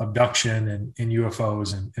abduction and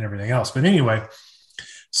UFOs and everything else. But anyway,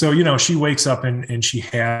 so, she wakes up and she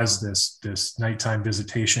has this nighttime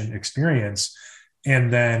visitation experience.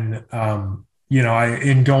 And then,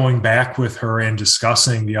 in going back with her and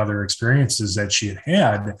discussing the other experiences that she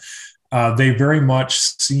had, they very much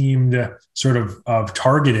seemed sort of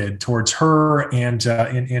targeted towards her and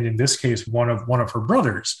in this case, one of her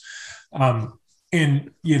brothers.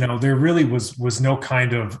 And, there really was no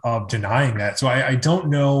kind of denying that. So I don't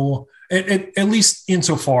know, at least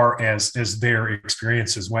insofar as their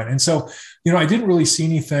experiences went. And so, I didn't really see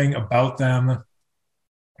anything about them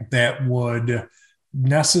that would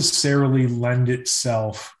necessarily lend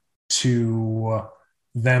itself to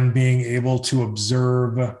them being able to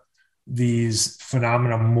observe these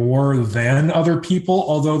phenomena more than other people.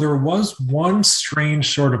 Although there was one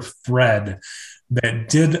strange sort of thread that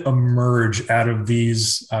did emerge out of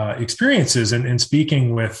these experiences and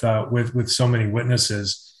speaking with so many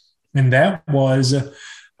witnesses. And that was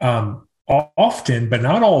often, but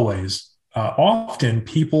not always, often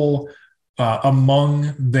people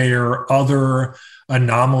among their other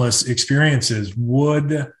anomalous experiences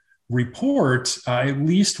would report at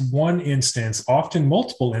least one instance, often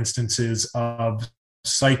multiple instances of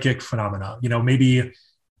psychic phenomena. Maybe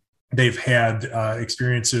they've had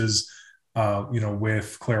experiences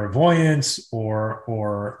with clairvoyance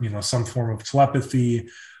or some form of telepathy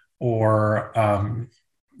or,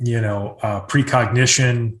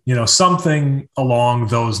 precognition, something along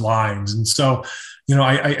those lines. And so,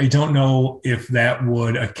 I don't know if that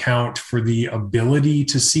would account for the ability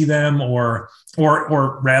to see them or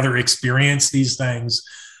rather experience these things,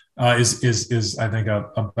 is I think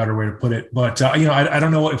a better way to put it. But, I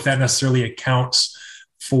don't know if that necessarily accounts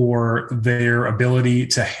for their ability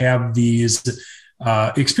to have these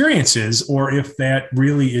experiences, or if that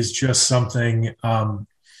really is just something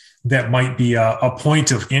that might be a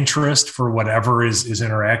point of interest for whatever is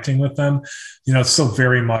interacting with them. It's still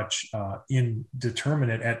very much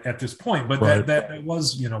indeterminate at this point, but right. that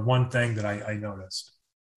was, one thing that I noticed.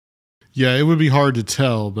 Yeah, it would be hard to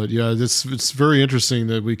tell, but yeah, it's very interesting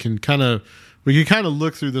that we can kind of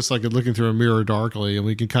look through this like looking through a mirror darkly, and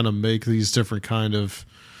we can kind of make these different kind of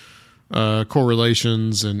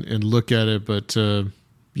correlations and look at it, but it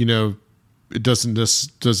doesn't.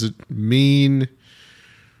 Does it mean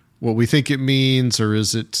what we think it means, or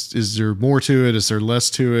is there more to it? Is there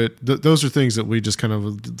less to it? Those are things that we just kind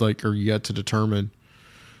of like are yet to determine.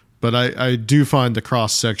 But I do find the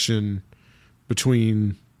cross section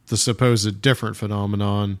between the supposed different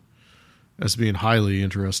phenomenon as being highly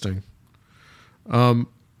interesting.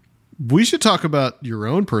 We should talk about your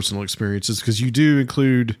own personal experiences, because you do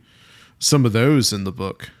include some of those in the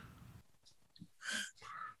book.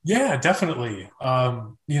 Yeah, definitely.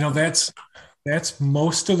 That's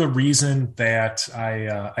most of the reason that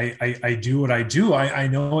I do what I do. I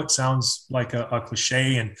know it sounds like a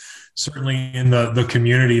cliche, and certainly in the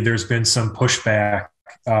community, there's been some pushback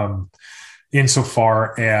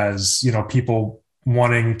insofar as, people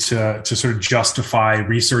wanting to sort of justify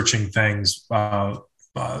researching things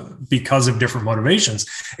because of different motivations.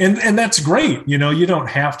 And that's great. You don't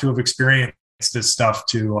have to have experienced this stuff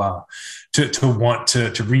to want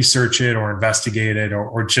to research it or investigate it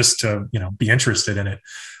or just to, be interested in it.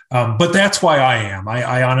 But that's why I am.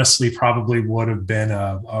 I honestly probably would have been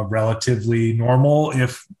a relatively normal,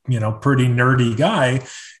 if, pretty nerdy guy,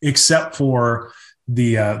 except for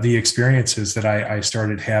the experiences that I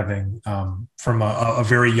started having from a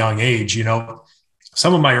very young age.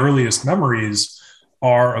 Some of my earliest memories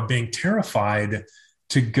are of being terrified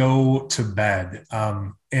to go to bed.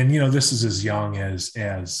 And, this is as young as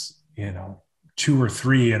 2 or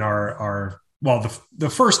 3 in our well, the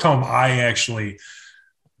first home I actually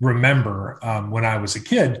remember when I was a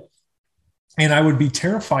kid, and I would be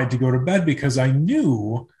terrified to go to bed because I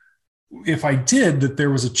knew if I did that there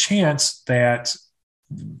was a chance that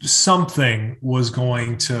something was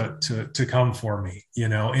going to come for me,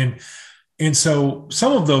 and so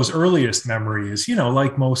some of those earliest memories,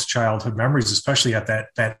 like most childhood memories, especially at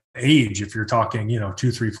that age, if you're talking,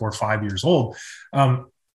 2, 3, 4, 5 years old,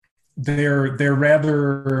 they're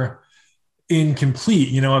rather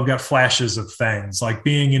incomplete. I've got flashes of things like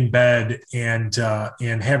being in bed and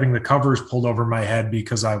having the covers pulled over my head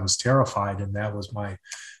because I was terrified, and that was my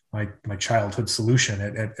childhood solution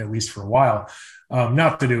at least for a while.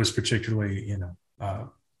 Not that it was particularly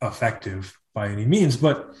effective by any means,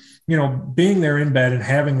 but being there in bed and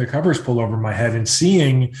having the covers pulled over my head and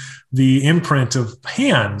seeing the imprint of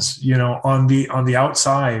hands, on the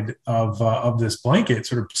outside of this blanket,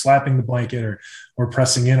 sort of slapping the blanket or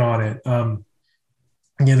pressing in on it,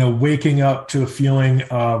 waking up to a feeling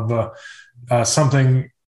of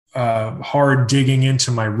something hard digging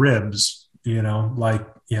into my ribs, like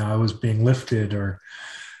I was being lifted, or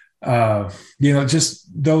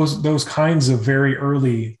just those kinds of very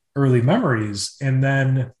early memories. And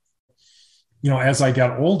then, as I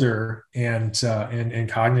got older and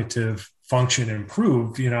cognitive function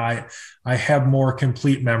improved, I have more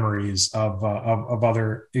complete memories of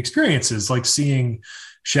other experiences, like seeing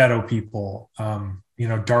shadow people,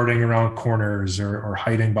 darting around corners or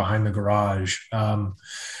hiding behind the garage.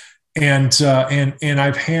 And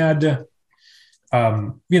I've had,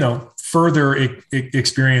 further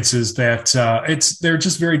experiences that they're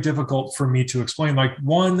just very difficult for me to explain. Like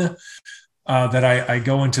one that I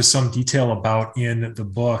go into some detail about in the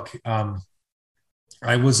book.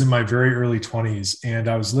 I was in my very early 20s, and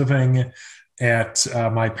I was living at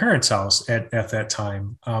my parents' house at that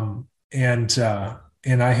time. And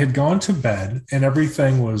I had gone to bed, and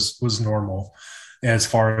everything was normal as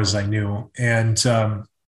far as I knew. And,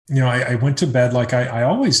 I went to bed like I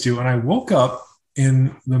always do. And I woke up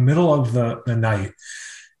in the middle of the night,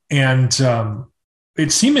 and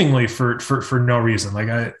it seemingly for no reason. Like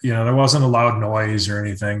there wasn't a loud noise or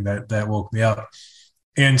anything that woke me up.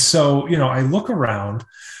 And so, I look around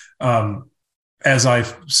as I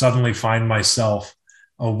suddenly find myself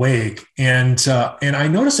awake, and I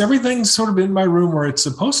notice everything's sort of in my room where it's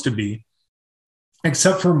supposed to be,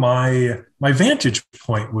 except for my vantage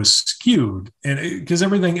point was skewed, and because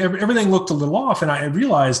everything looked a little off. And I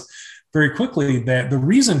realized very quickly that the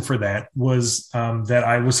reason for that was that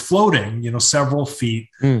I was floating, several feet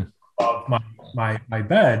above my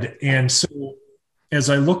bed. And so as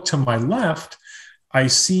I look to my left, I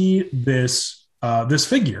see this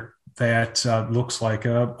figure that looks like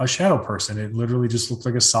a shadow person. It literally just looks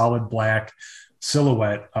like a solid black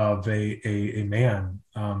silhouette of a man.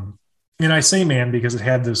 And I say man because it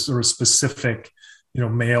had this sort of specific,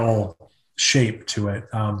 male shape to it.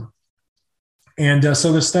 And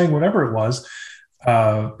so this thing, whatever it was,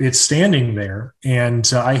 it's standing there. And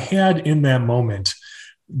I had in that moment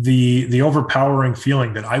the overpowering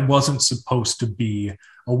feeling that I wasn't supposed to be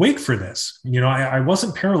awake for this. I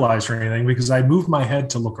wasn't paralyzed or anything because I moved my head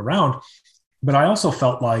to look around, but I also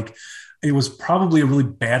felt like it was probably a really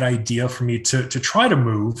bad idea for me to try to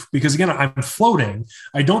move, because again, I'm floating.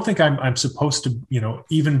 I don't think I'm supposed to,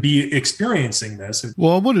 even be experiencing this.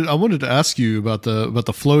 Well, I wanted to ask you about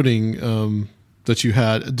the floating that you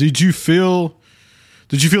had. Did you feel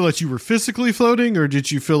that you were physically floating, or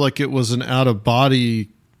did you feel like it was an out of body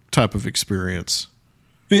type of experience?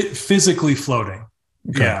 Physically floating.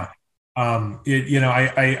 Okay. Yeah.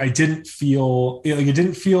 I didn't feel it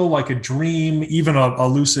didn't feel like a dream, even a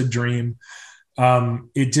lucid dream.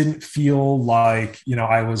 It didn't feel like,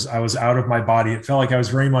 I was out of my body. It felt like I was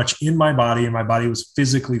very much in my body, and my body was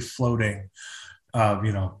physically floating, 2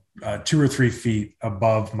 or 3 feet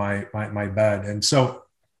above my bed. And so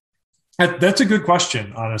that's a good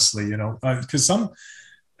question, honestly, because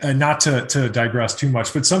not to digress too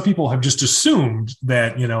much, but some people have just assumed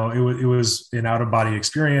that, it was an out of body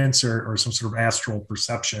experience or some sort of astral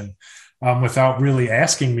perception, without really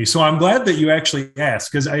asking me. So I'm glad that you actually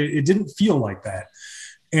asked, because it didn't feel like that.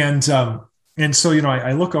 And so,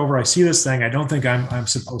 I look over, I see this thing. I don't think I'm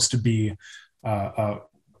supposed to be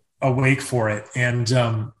awake for it. And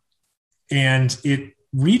it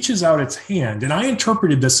reaches out its hand, and I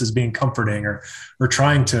interpreted this as being comforting or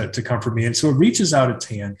trying to comfort me. And so it reaches out its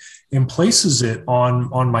hand and places it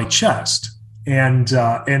on my chest. And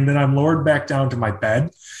then I'm lowered back down to my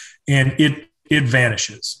bed, and it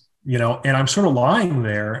vanishes, and I'm sort of lying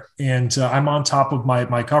there, and I'm on top of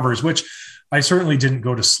my covers, which I certainly didn't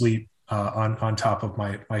go to sleep on top of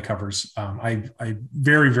my covers. I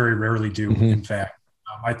very, very rarely do. Mm-hmm. In fact,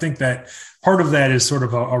 I think that part of that is sort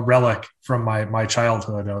of a relic from my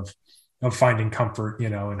childhood of finding comfort,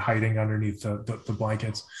 and hiding underneath the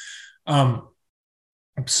blankets.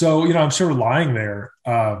 So, I'm sort of lying there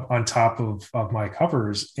on top of my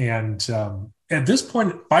covers. And at this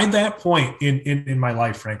point, by that point in my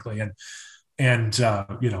life, frankly, and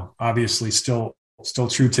obviously still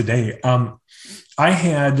true today, I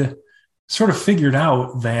had sort of figured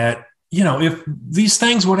out that, if these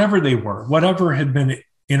things, whatever had been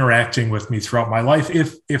interacting with me throughout my life,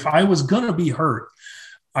 if I was going to be hurt,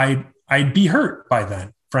 I'd be hurt by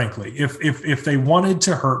then, frankly. If they wanted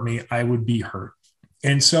to hurt me, I would be hurt.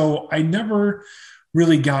 And so I never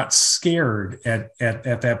really got scared at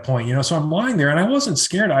that point, so I'm lying there and I wasn't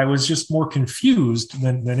scared. I was just more confused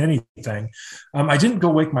than anything. I didn't go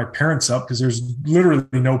wake my parents up because there's literally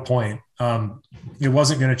no point. It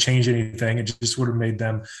wasn't going to change anything. It just would have made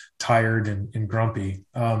them tired and grumpy.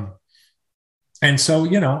 And so,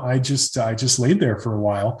 I just laid there for a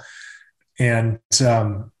while and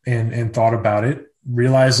thought about it,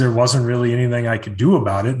 realized there wasn't really anything I could do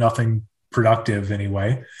about it, nothing productive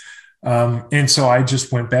anyway. And so I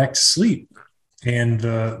just went back to sleep. And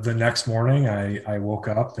the next morning I woke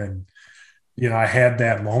up and, I had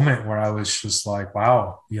that moment where I was just like,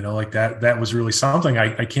 wow, like that was really something.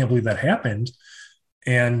 I can't believe that happened.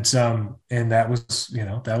 And that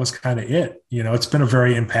was kind of it. It's been a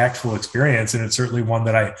very impactful experience, and it's certainly one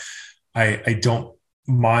that I don't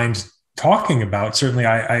mind talking about. Certainly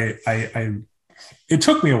it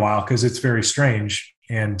took me a while because it's very strange.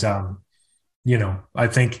 And, I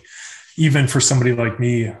think even for somebody like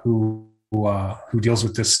me who deals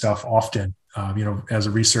with this stuff often, as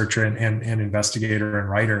a researcher and investigator and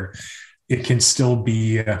writer, it can still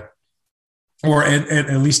be, or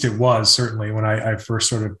at least it was certainly when I first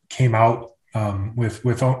sort of came out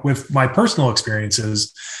with my personal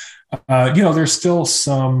experiences. There's still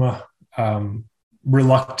some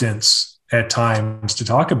reluctance at times to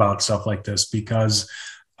talk about stuff like this because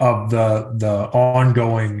of the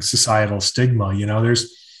ongoing societal stigma.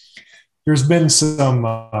 There's been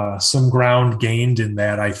some ground gained in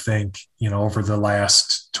that, I think, over the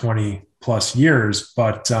last 20 plus years.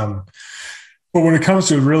 But when it comes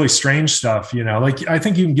to really strange stuff, I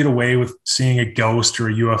think you can get away with seeing a ghost or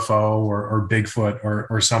a UFO or Bigfoot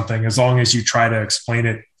or something, as long as you try to explain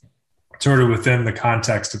it sort of within the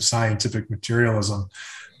context of scientific materialism.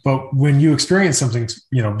 But when you experience something,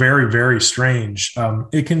 very, very strange,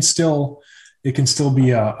 it can still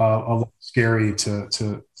be a little scary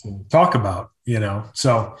to talk about,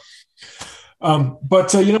 So,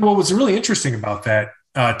 but what was really interesting about that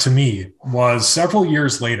to me was several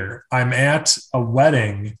years later, I'm at a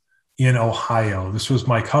wedding in Ohio. This was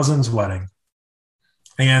my cousin's wedding,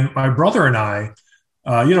 and my brother and I,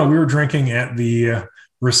 we were drinking at the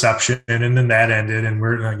reception, and then that ended, and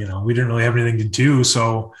we didn't really have anything to do.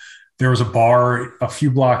 So there was a bar a few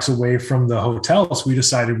blocks away from the hotel. So we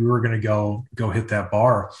decided we were going to go hit that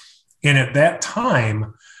bar. And at that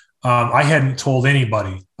time, I hadn't told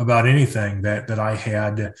anybody about anything that I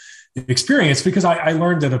had experienced, because I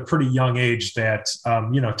learned at a pretty young age that,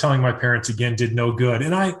 telling my parents again did no good.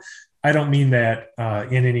 And I don't mean that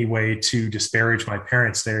in any way to disparage my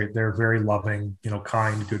parents. They're very loving,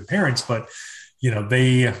 kind, good parents, but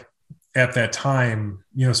they, at that time,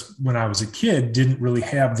 when I was a kid, didn't really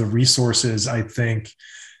have the resources, I think,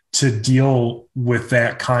 to deal with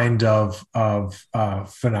that kind of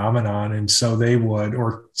phenomenon. And so they would,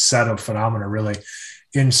 or set of phenomena really.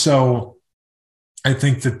 And so I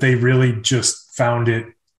think that they really just found it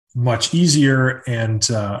much easier and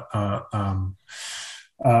a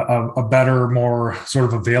better, more sort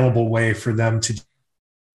of available way for them to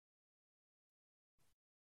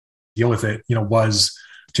deal with it, was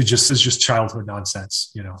to just childhood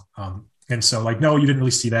nonsense, and so like, no, you didn't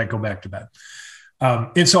really see that, go back to bed.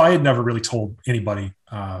 And so I had never really told anybody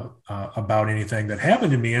about anything that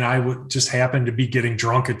happened to me. And I would just happen to be getting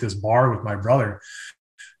drunk at this bar with my brother.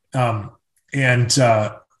 I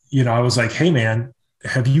was like, hey man,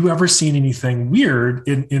 have you ever seen anything weird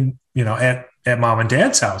in at mom and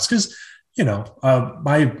dad's house? Cause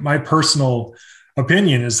my personal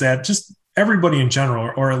opinion is that just everybody in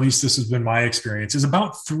general, or at least this has been my experience, is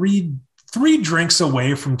about three drinks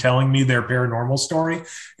away from telling me their paranormal story.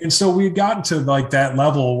 And so we had gotten to like that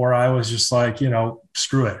level where I was just like,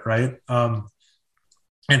 screw it. Right. And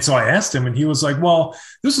so I asked him, and he was like, well,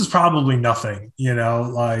 this is probably nothing,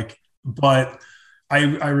 but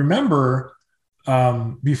I remember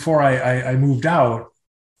before I moved out,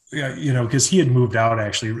 because he had moved out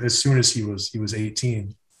actually as soon as he was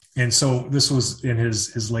 18. And so this was in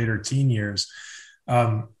his later teen years.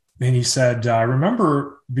 And he said, I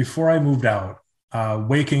remember before I moved out,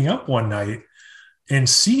 waking up one night and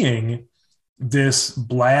seeing this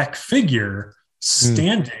black figure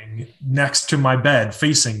standing next to my bed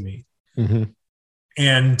facing me. Mm-hmm.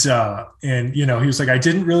 And he was like, I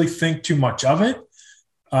didn't really think too much of it.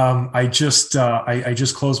 I just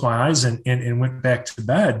closed my eyes and went back to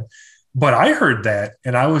bed. But I heard that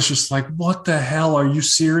and I was just like, what the hell? Are you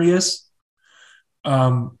serious?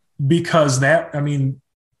 Because that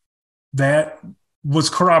was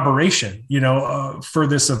corroboration, for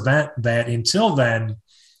this event that until then,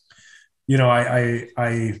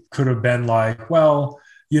 I could have been like, well,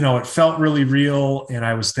 it felt really real and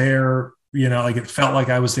I was there, like it felt like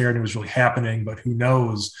I was there and it was really happening, but who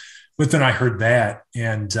knows? But then I heard that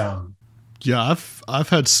and, yeah, I've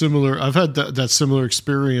had that similar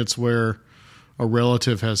experience where a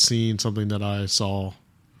relative has seen something that I saw,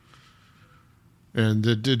 and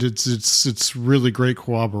it's really great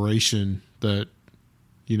corroboration that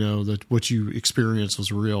that what you experienced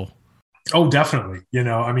was real. Oh, definitely.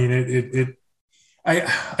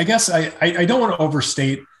 I guess I don't want to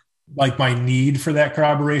overstate like my need for that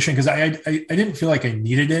corroboration because I didn't feel like I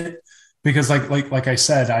needed it because like I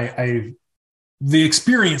said, the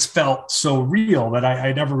experience felt so real that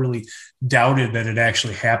I never really doubted that it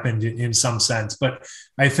actually happened in some sense. But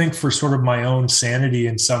I think for sort of my own sanity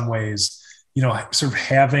in some ways, sort of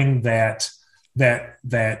having that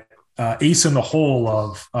ace in the hole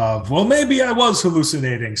of, well, maybe I was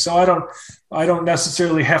hallucinating. So I don't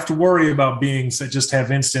necessarily have to worry about beings that just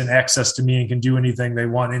have instant access to me and can do anything they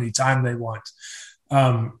want, anytime they want.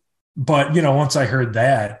 But, once I heard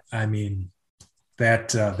that,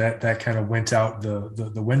 that kind of went out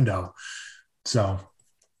the window. So,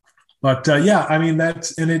 but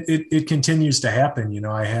it continues to happen.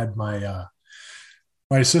 I had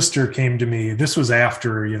my sister came to me. This was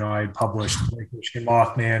after, I had published Lake Michigan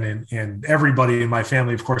Mothman and everybody in my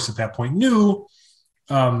family, of course, at that point knew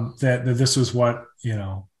that this was what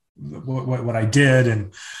I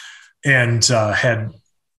did and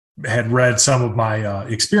had read some of my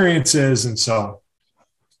experiences. And so,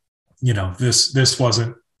 this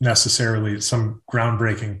wasn't necessarily some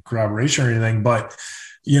groundbreaking corroboration or anything, but,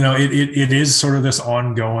 it is sort of this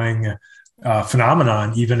ongoing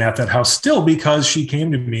phenomenon, even at that house still, because she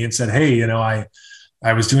came to me and said, hey,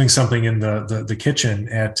 I was doing something in the kitchen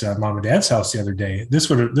at mom and dad's house the other day. This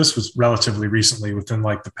was relatively recently, within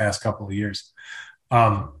like the past couple of years.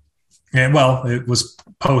 And well, it was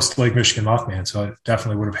post Lake Michigan Mothman. So it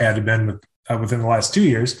definitely would have had to been within the last 2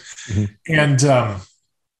 years. Mm-hmm.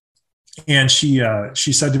 And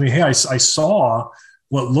she said to me, hey, I saw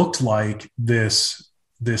what looked like this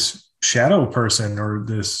shadow person or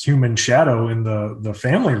this human shadow in the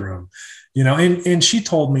family room, and she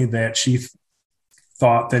told me that she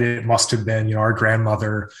thought that it must have been, our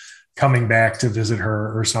grandmother coming back to visit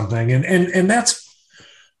her or something. And that's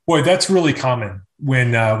really common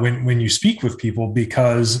when you speak with people,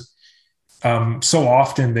 because so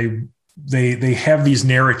often they have these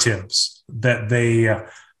narratives that they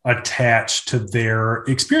attach to their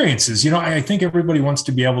experiences. I think everybody wants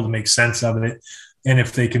to be able to make sense of it. And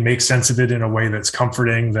if they can make sense of it in a way that's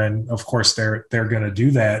comforting, then of course they're going to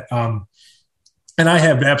do that. And I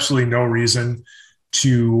have absolutely no reason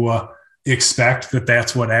to expect that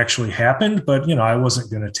that's what actually happened, but I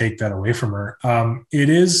wasn't going to take that away from her. It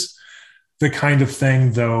is the kind of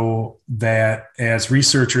thing, though, that as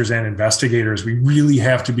researchers and investigators, we really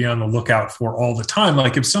have to be on the lookout for all the time.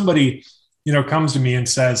 Like if somebody, comes to me and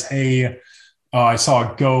says, hey, I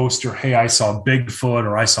saw a ghost, or, hey, I saw Bigfoot,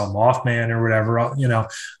 or I saw Mothman, or whatever,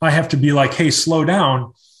 I have to be like, hey, slow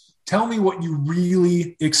down. Tell me what you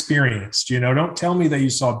really experienced. Don't tell me that you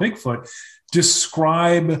saw Bigfoot.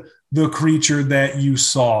 Describe the creature that you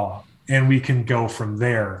saw, and we can go from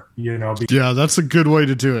there, Yeah, that's a good way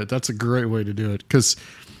to do it. That's a great way to do it, because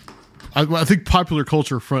I think popular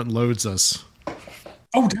culture front loads us.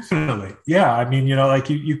 Oh, definitely. Yeah.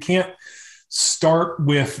 You can't start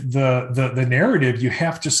with the narrative. You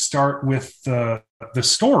have to start with the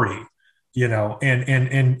story,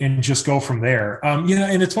 and just go from there. And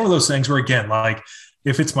it's one of those things where, again, like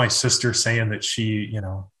if it's my sister saying that she,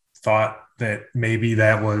 thought that maybe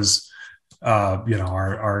that was,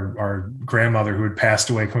 our grandmother who had passed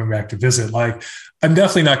away coming back to visit, like, I'm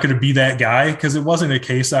definitely not going to be that guy, because it wasn't a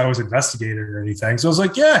case I was investigating or anything. So I was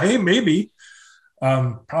like, yeah, hey, maybe,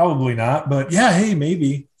 probably not, but yeah, hey,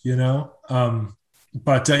 maybe,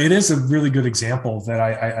 but it is a really good example that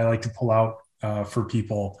I like to pull out for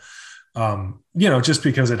people, just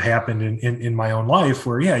because it happened in my own life,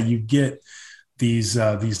 where, yeah, you get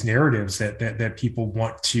these narratives that people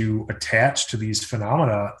want to attach to these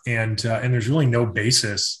phenomena, and there's really no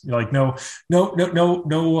basis, like no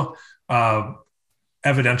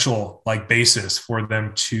evidential like basis for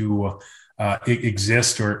them to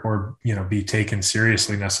exist or be taken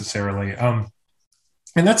seriously necessarily.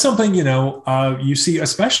 And that's something, you see,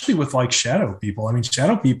 especially with like shadow people. I mean,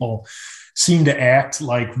 shadow people seem to act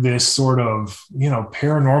like this sort of,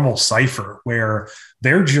 paranormal cipher where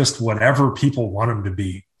they're just whatever people want them to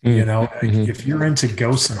be. If you're into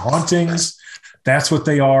ghosts and hauntings, that's what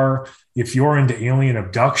they are. If you're into alien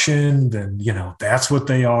abduction, then, that's what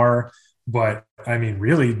they are. But I mean,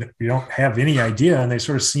 really, we don't have any idea. And they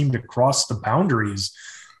sort of seem to cross the boundaries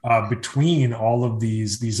between all of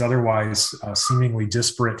these otherwise seemingly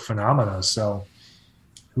disparate phenomena. So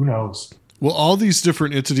who knows? Well, all these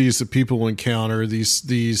different entities that people encounter,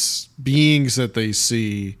 these beings that they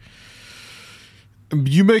see,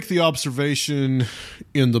 you make the observation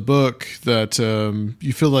in the book that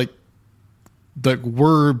you feel like that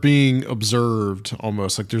we're being observed,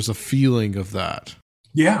 almost like there's a feeling of that.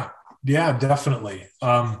 Yeah, definitely.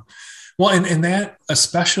 Well, and that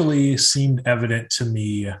especially seemed evident to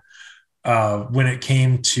me when it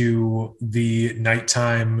came to the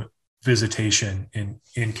nighttime visitation in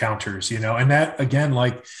encounters, and that, again,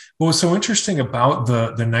 like what was so interesting about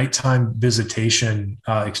the nighttime visitation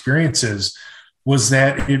experiences was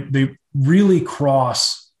that they really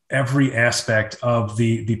cross every aspect of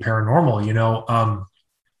the paranormal,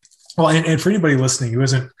 well, and for anybody listening who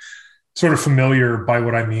isn't sort of familiar by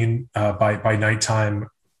what I mean by nighttime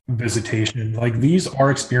visitation, like these are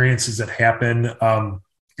experiences that happen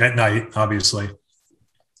at night, obviously,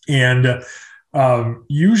 and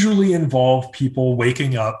usually involve people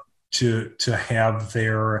waking up to have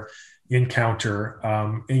their encounter,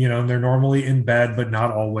 and they're normally in bed, but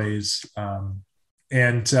not always,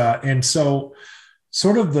 and so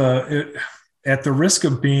sort of at the risk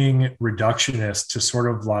of being reductionist to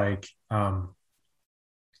sort of like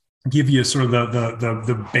give you sort of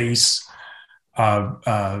the base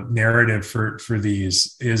narrative for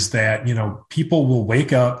these is that, people will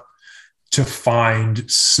wake up to find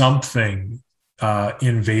something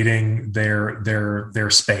invading their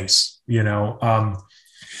space,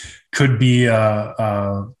 could be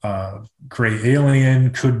a gray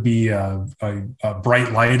alien, could be a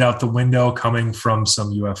bright light out the window coming from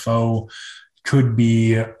some UFO, could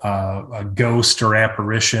be a ghost or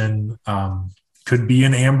apparition, could be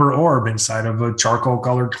an amber orb inside of a charcoal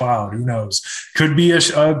colored cloud. Who knows? Could be a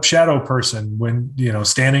shadow person when,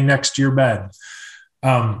 standing next to your bed.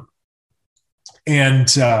 And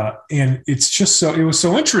it's just it was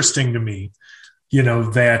so interesting to me,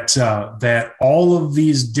 that all of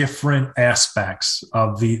these different aspects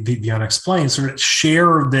of the unexplained sort of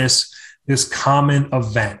share this common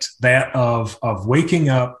event, that of waking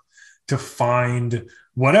up to find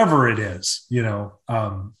whatever it is,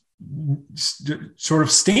 sort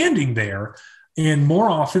of standing there, and more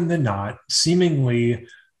often than not, seemingly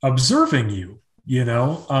observing you,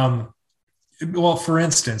 well, for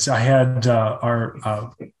instance, I had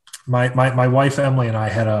my wife Emily and I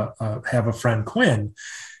had have a friend Quinn,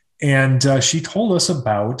 and she told us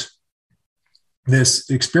about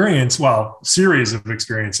this experience, well, series of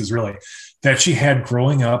experiences really, that she had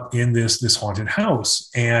growing up in this haunted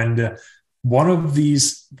house. And one of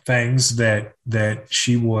these things that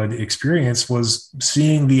she would experience was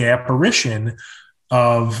seeing the apparition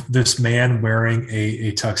of this man wearing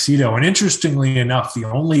a tuxedo. And interestingly enough, the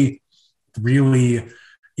only really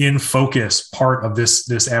in focus part of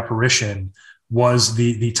this apparition was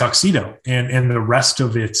the tuxedo, and the rest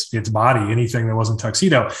of its body, anything that wasn't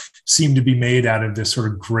tuxedo, seemed to be made out of this sort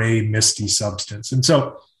of gray, misty substance. And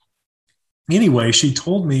so anyway, she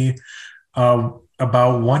told me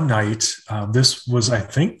about one night, this was, I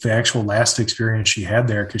think, the actual last experience she had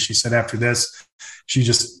there, because she said after this, she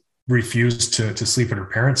just refused to sleep at her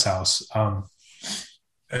parents' house.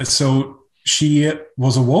 So she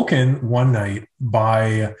was awoken one night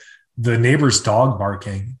by the neighbor's dog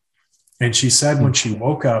barking. And she said when she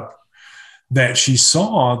woke up that she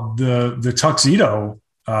saw the tuxedo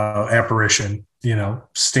apparition,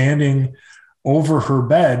 standing over her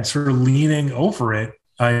bed, sort of leaning over it,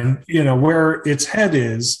 and, where its head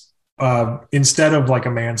is, instead of like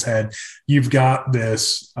a man's head, you've got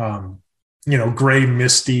this, gray,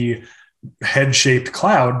 misty, head-shaped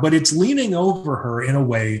cloud, but it's leaning over her in a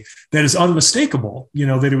way that is unmistakable,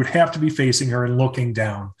 that it would have to be facing her and looking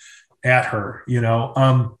down at her,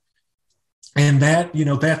 and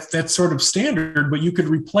that, that's sort of standard, but you could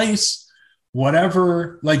replace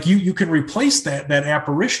whatever, like you can replace that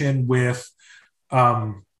apparition with,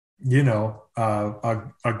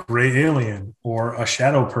 a gray alien or a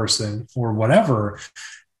shadow person or whatever.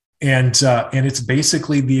 And it's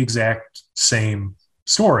basically the exact same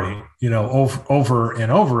story, over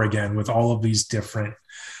and over again, with all of these different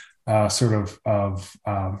masks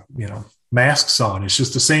on. It's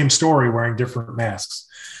just the same story wearing different masks.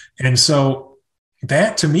 And so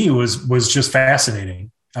that to me was just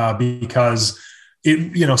fascinating, because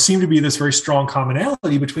it, seemed to be this very strong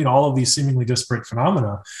commonality between all of these seemingly disparate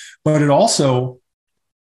phenomena, but it also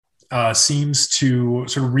seems to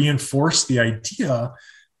sort of reinforce the idea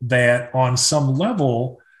that on some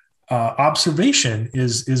level, observation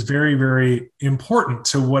is very, very important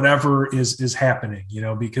to whatever is happening,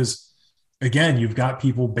 because again, you've got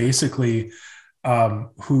people basically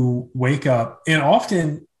who wake up, and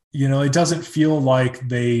often, it doesn't feel like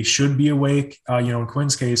they should be awake. In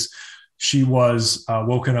Quinn's case, she was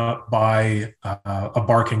woken up by a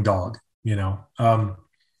barking dog. I've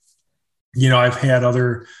had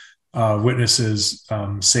other witnesses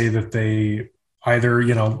say that they either,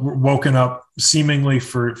 woken up seemingly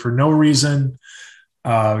for no reason.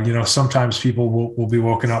 Sometimes people will be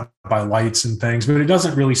woken up by lights and things, but it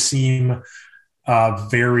doesn't really seem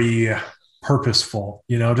very purposeful.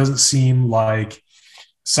 It doesn't seem like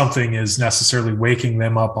something is necessarily waking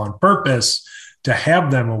them up on purpose to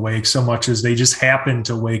have them awake, so much as they just happen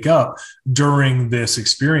to wake up during this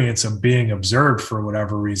experience of being observed for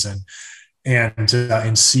whatever reason,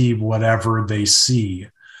 and see whatever they see.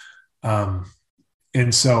 And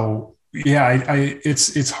so,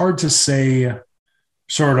 it's hard to say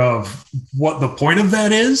sort of what the point of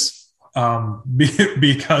that is,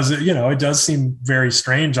 because it does seem very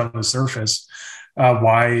strange on the surface,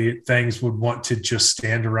 why things would want to just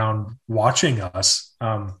stand around watching us.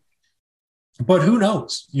 But who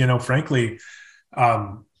knows? Frankly,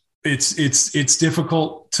 it's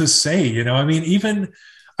difficult to say.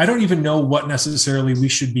 I don't even know what necessarily we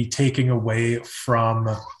should be taking away from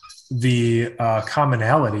the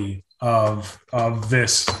commonality of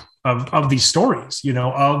these stories,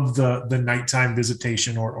 of the nighttime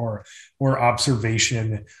visitation or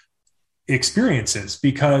observation experiences,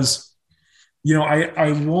 because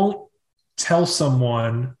I won't tell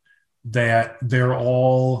someone that they're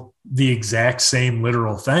all the exact same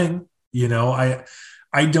literal thing. I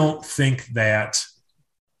don't think that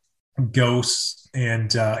ghosts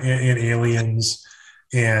and aliens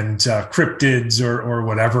and cryptids or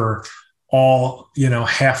whatever all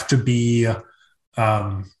have to be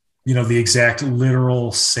the exact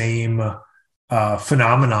literal same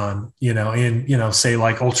phenomenon, in say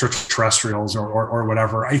like ultra terrestrials or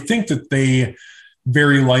whatever. I think that they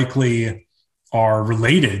very likely are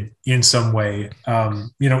related in some way,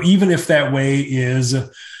 even if that way is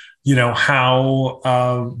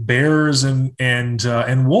how bears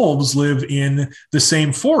and wolves live in the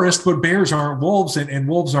same forest, but bears aren't wolves and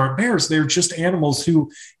wolves aren't bears. They're just animals who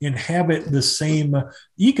inhabit the same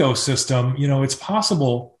ecosystem. It's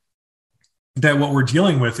possible that what we're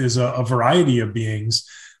dealing with is a variety of beings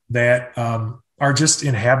that are just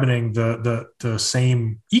inhabiting the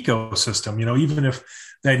same ecosystem, even if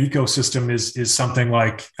that ecosystem is something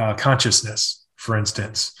like consciousness, for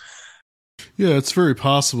instance. Yeah, it's very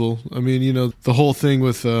possible. I mean, the whole thing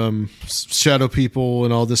with shadow people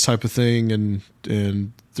and all this type of thing, and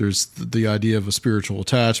there's the idea of a spiritual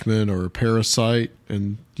attachment or a parasite,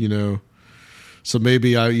 and so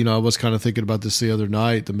maybe I was kind of thinking about this the other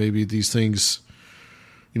night, that maybe these things,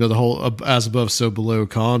 the whole as above so below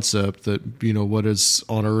concept, that what is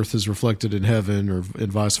on earth is reflected in heaven,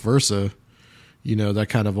 and vice versa. That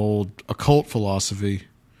kind of old occult philosophy.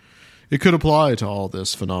 It could apply to all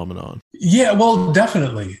this phenomenon. Yeah, well,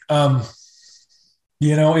 definitely.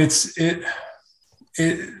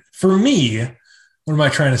 It for me, what am I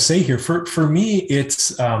trying to say here? For me,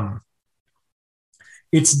 it's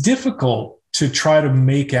difficult to try to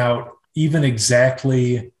make out even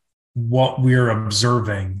exactly what we're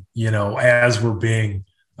observing, as we're being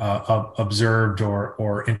observed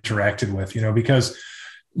or interacted with, because,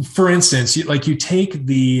 for instance, you take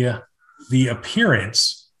the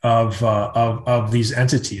appearance of these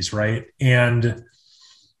entities, right? And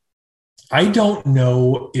I don't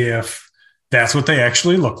know if that's what they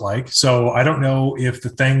actually look like. So I don't know if the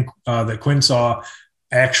thing that Quinn saw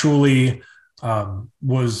actually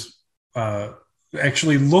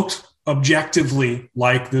actually looked objectively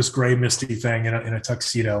like this gray misty thing in a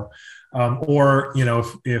tuxedo, or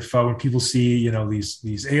if when people see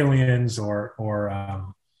these aliens or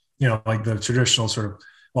like the traditional sort of,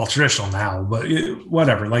 well, traditional now, but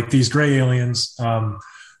whatever, like these gray aliens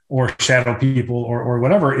or shadow people or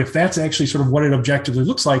whatever, if that's actually sort of what it objectively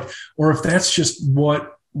looks like, or if that's just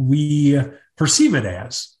what we perceive it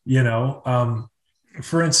as.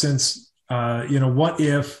 For instance, what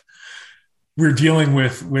if we're dealing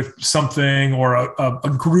with something or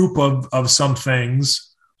a group of some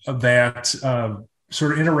things that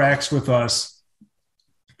sort of interacts with us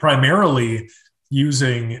primarily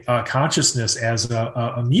using consciousness as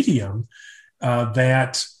a medium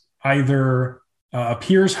that either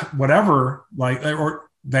appears whatever, or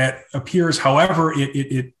that appears however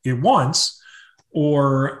it wants,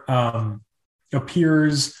 or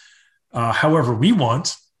appears however we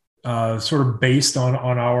want, sort of based on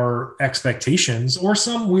our expectations, or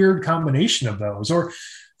some weird combination of those. Or,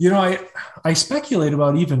 I speculate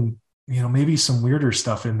about even, maybe some weirder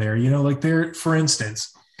stuff in there, for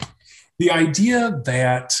instance, the idea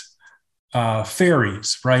that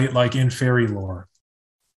fairies, right, like in fairy lore,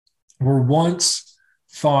 were once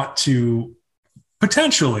thought to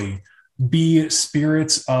potentially be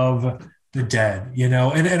spirits of the dead,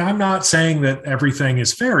 and I'm not saying that everything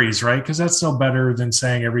is fairies, right? Because that's no better than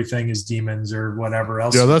saying everything is demons or whatever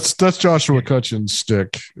else. Yeah, that's Joshua Cutchin's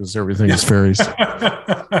stick, is everything is fairies.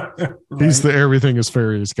 Right. He's the everything is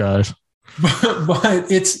fairies guy. But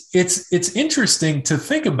it's interesting to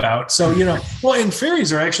think about. So, and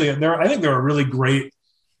fairies are actually I think they're a really great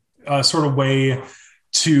sort of way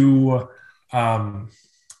to sort of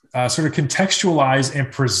contextualize and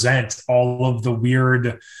present all of the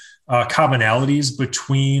weird commonalities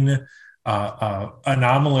between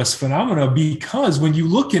anomalous phenomena, because when you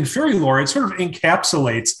look in fairy lore, it sort of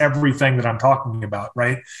encapsulates everything that I'm talking about,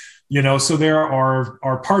 right? So there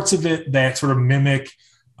are parts of it that sort of mimic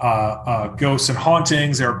ghosts and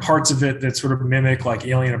hauntings. There are parts of it that sort of mimic like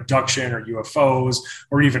alien abduction or UFOs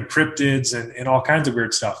or even cryptids and all kinds of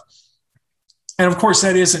weird stuff. And of course,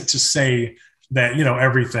 that isn't to say that,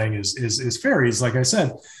 everything is fairies, like I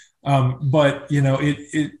said. But,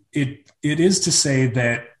 it is to say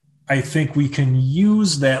that I think we can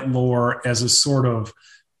use that lore as a sort of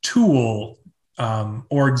tool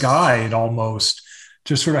or guide almost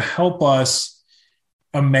to sort of help us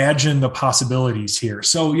imagine the possibilities here.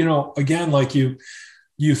 So, again, like you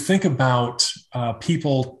think about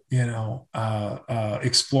people,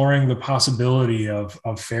 exploring the possibility of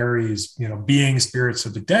fairies, being spirits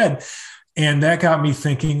of the dead. And that got me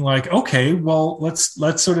thinking, like, okay, well,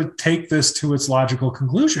 let's sort of take this to its logical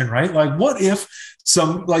conclusion, right? Like, what if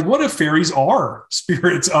fairies are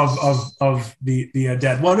spirits of the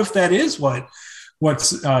dead? What if that is what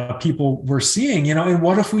people were seeing, and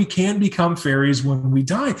what if we can become fairies when we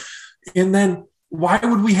die? And then why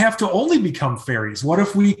would we have to only become fairies? What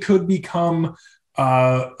if we could become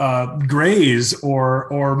Greys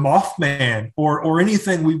or Mothman or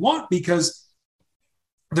anything we want? Because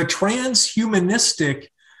the transhumanistic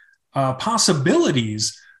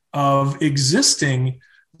possibilities of existing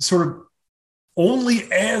sort of only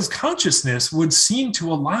as consciousness would seem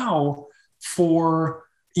to allow for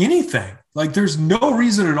anything. Like, there's no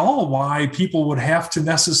reason at all why people would have to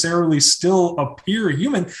necessarily still appear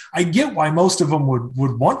human. I get why most of them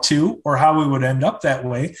would want to, or how we would end up that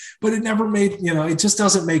way, but it never made, it just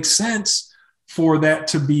doesn't make sense for that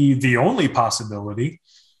to be the only possibility.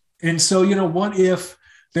 And so, what if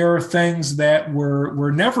there are things that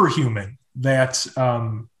were never human that,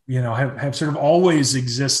 have sort of always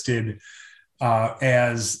existed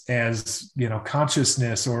as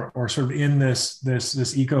consciousness or sort of in this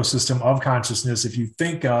ecosystem of consciousness. If you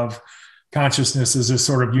think of consciousness as a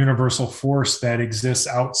sort of universal force that exists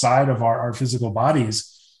outside of our physical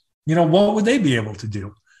bodies, what would they be able to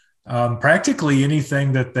do? Practically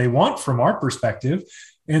anything that they want from our perspective.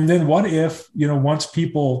 And then what if, once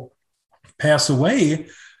people pass away,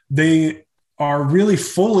 they are really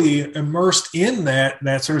fully immersed in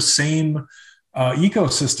that sort of same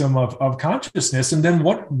ecosystem of consciousness, and then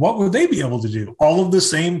what would they be able to do? All of the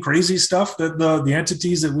same crazy stuff that the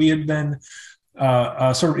entities that we had been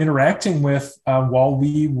sort of interacting with while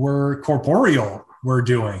we were corporeal were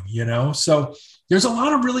doing, So there's a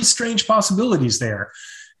lot of really strange possibilities there,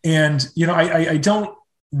 and I don't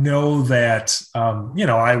know that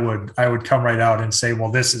I would come right out and say,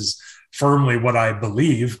 well, this is firmly what I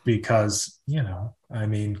believe, because I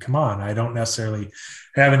mean, come on, I don't necessarily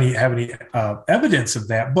have any evidence of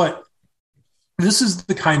that, but this is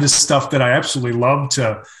the kind of stuff that I absolutely love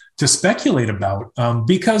to speculate about,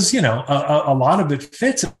 because a lot of it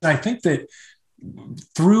fits. And I think that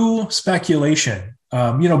through speculation,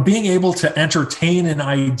 being able to entertain an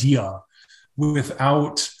idea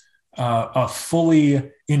without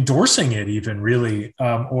fully endorsing it, even really,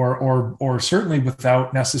 or certainly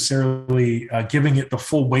without necessarily giving it the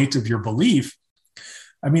full weight of your belief.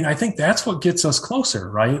 I mean, I think that's what gets us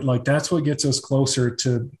closer, right? Like, that's what gets us closer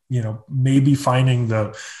to, maybe finding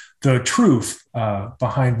the the truth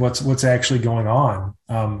behind what's actually going on.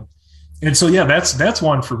 And so, yeah, that's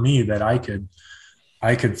one for me that I could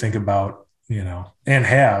think about, and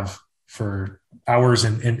have for hours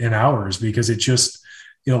and hours, because it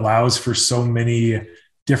allows for so many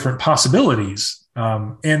different possibilities.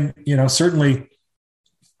 And, certainly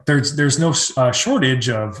there's no shortage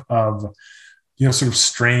of sort of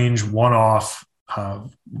strange one-off,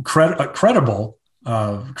 credible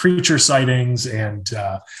creature sightings and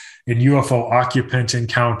UFO occupant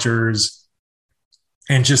encounters,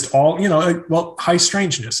 and just all, high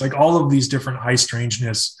strangeness, like all of these different high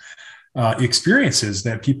strangeness experiences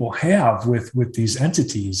that people have with these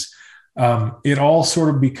entities. It all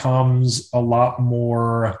sort of becomes a lot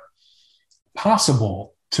more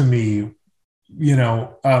possible to me,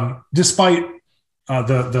 despite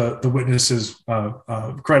the witnesses'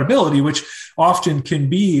 credibility, which often can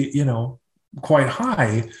be, quite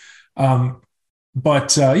high. They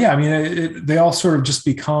all sort of just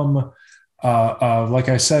become, like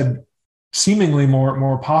I said, seemingly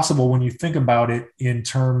more possible when you think about it in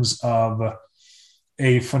terms of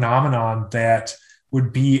a phenomenon that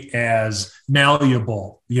would be as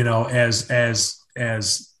malleable, as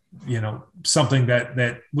something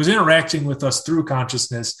that was interacting with us through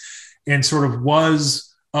consciousness and sort of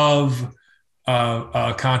was of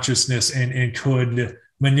consciousness and could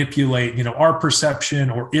manipulate, our perception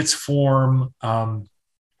or its form,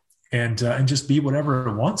 and just be whatever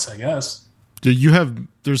it wants, I guess.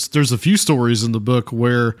 There's a few stories in the book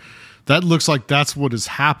where that looks like that's what is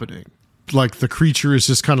happening. Like the creature is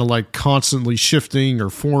just kind of like constantly shifting or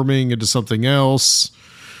forming into something else.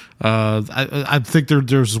 I think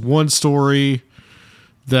there's one story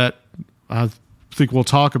that I think we'll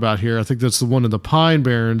talk about here. I think that's the one in the Pine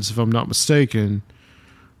Barrens, if I'm not mistaken,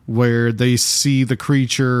 where they see the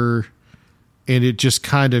creature and it just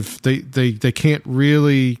kind of, they can't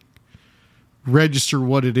really register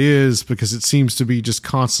what it is because it seems to be just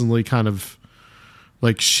constantly kind of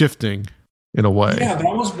like shifting in a way. Yeah,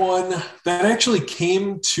 that was one that actually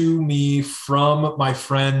came to me from my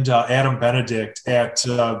friend Adam Benedict at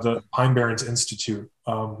the Pine Barrens Institute,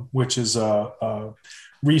 which is a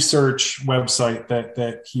research website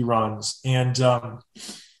that he runs.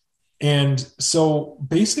 And so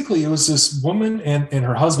basically it was this woman and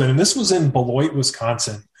her husband, and this was in Beloit,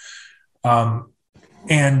 Wisconsin, or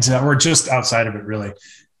just outside of it really.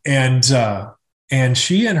 And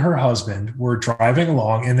she and her husband were driving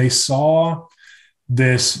along and they saw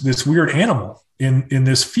this weird animal in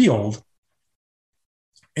this field.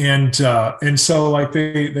 And so like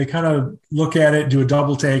they kind of look at it, do a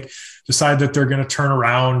double take, decide that they're going to turn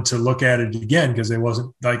around to look at it again, because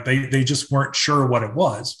they just weren't sure what it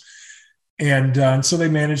was. And so they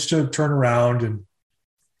managed to turn around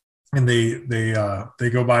and they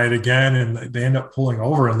go by it again, and they end up pulling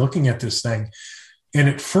over and looking at this thing. And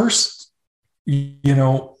at first, they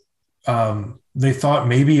thought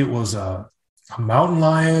maybe it was a mountain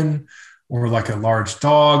lion or like a large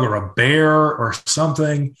dog or a bear or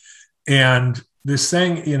something. And this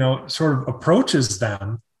thing, sort of approaches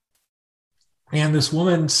them. And this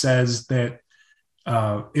woman says that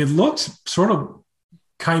it looked sort of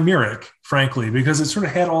chimeric, frankly, because it sort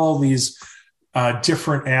of had all these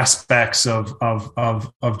different aspects of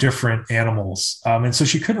different animals. And so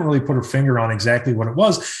she couldn't really put her finger on exactly what it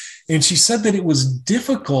was. And she said that it was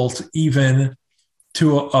difficult even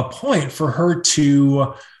to a point for her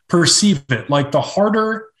to perceive it. Like the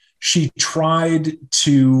harder she tried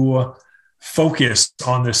to focus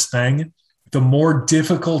on this thing, the more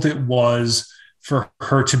difficult it was for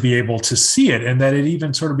her to be able to see it. And that it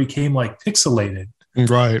even sort of became like pixelated.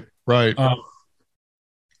 Right.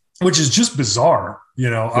 Which is just bizarre,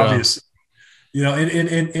 obviously,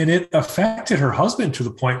 and it affected her husband to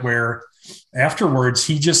the point where afterwards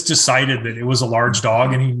he just decided that it was a large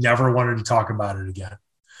dog and he never wanted to talk about it again.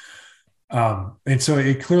 And so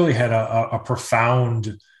it clearly had a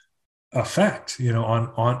profound effect,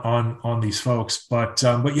 on these folks. But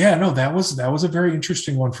yeah, no, that was a very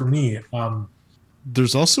interesting one for me.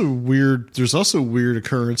 There's also weird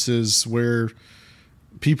occurrences where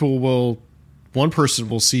one person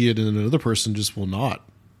will see it and another person just will not.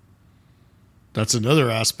 That's another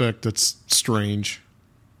aspect that's strange.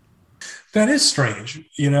 That is strange,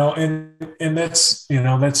 and that's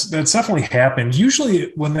definitely happened.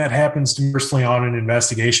 Usually when that happens to me personally on an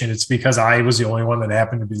investigation, it's because I was the only one that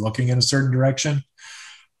happened to be looking in a certain direction.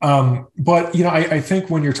 But, I think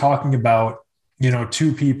when you're talking about,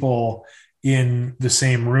 two people in the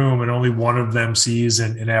same room and only one of them sees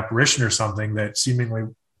an apparition or something that seemingly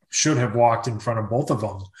should have walked in front of both of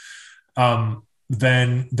them,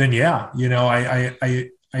 then yeah,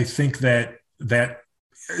 I think that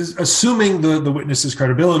assuming the witness's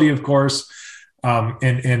credibility, of course,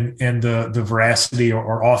 and the veracity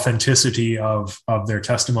or authenticity of their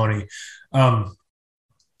testimony.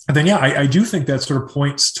 Then, yeah, I do think that sort of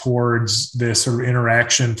points towards this sort of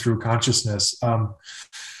interaction through consciousness. Something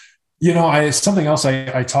else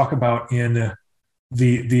I talk about in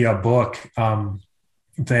the book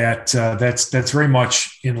that's very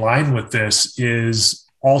much in line with this is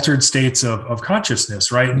altered states of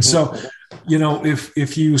consciousness, right? And so,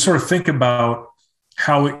 if you sort of think about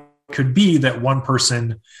how it could be that one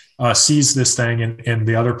person sees this thing and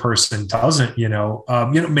the other person doesn't,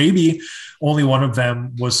 maybe only one of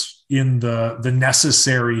them was in the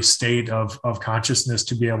necessary state of consciousness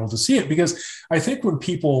to be able to see it. Because I think when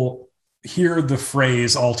people hear the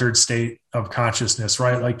phrase altered state of consciousness,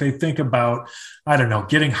 right, like they think about, I don't know,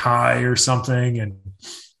 getting high or something,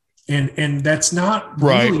 and that's not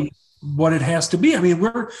really what it has to be. I mean,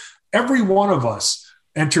 every one of us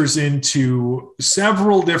enters into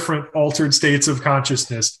several different altered states of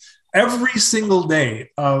consciousness every single day,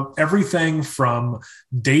 of everything from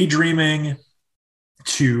daydreaming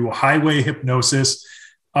to highway hypnosis,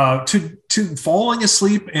 to falling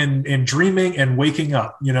asleep and dreaming and waking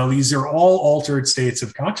up. These are all altered states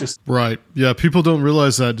of consciousness. Right. Yeah. People don't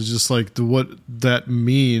realize that. It's just like what that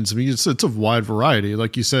means. I mean, it's a wide variety.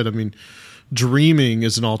 Like you said, I mean, dreaming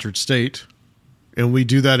is an altered state, and we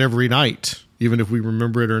do that every night, even if we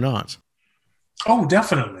remember it or not. Oh,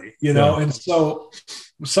 definitely. And so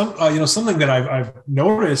something that I've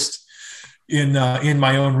noticed in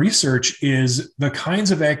my own research is the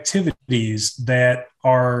kinds of activities that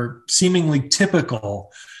are seemingly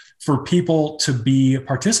typical for people to be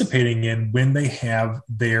participating in when they have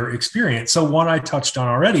their experience. So one I touched on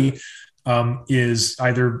already is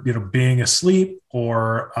either being asleep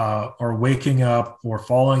or waking up or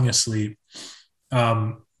falling asleep.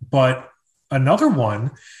 But another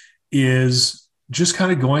one is just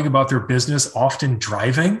kind of going about their business, often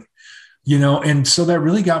driving. And so that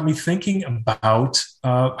really got me thinking about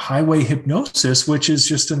highway hypnosis, which is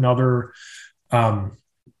just another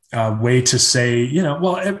way to say,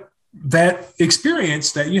 that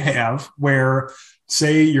experience that you have where,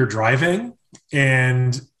 say, you're driving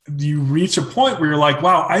and you reach a point where you're like,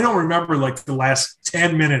 wow, I don't remember like the last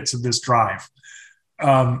 10 minutes of this drive.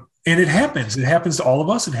 And it happens. It happens to all of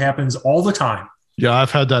us. It happens all the time. Yeah,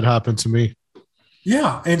 I've had that happen to me.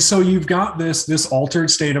 Yeah. And so you've got this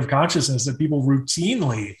altered state of consciousness that people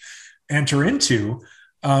routinely enter into.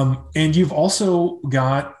 And you've also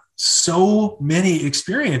got so many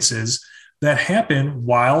experiences that happen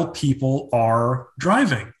while people are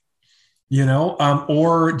driving,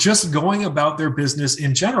 or just going about their business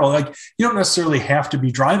in general. Like, you don't necessarily have to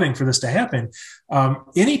be driving for this to happen.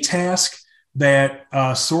 Any task that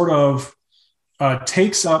sort of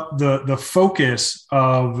takes up the focus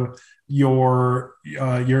of your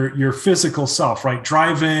physical self, right?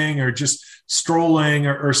 Driving or just strolling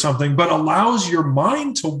or something, but allows your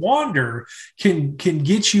mind to wander can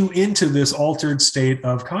get you into this altered state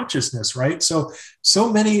of consciousness, right? So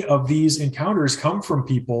many of these encounters come from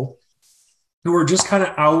people who are just kind of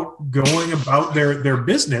out going about their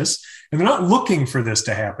business, and they're not looking for this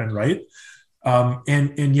to happen, right?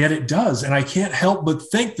 And yet it does. And I can't help but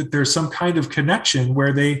think that there's some kind of connection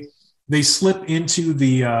where they slip into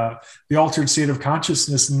the altered state of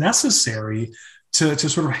consciousness necessary to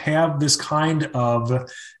sort of have this kind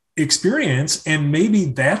of experience. And maybe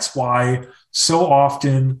that's why so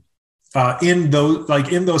often in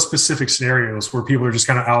those specific scenarios where people are just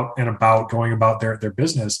kind of out and about going about their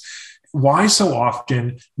business, why so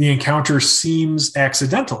often the encounter seems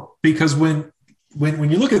accidental. Because when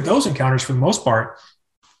you look at those encounters, for the most part,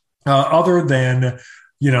 other than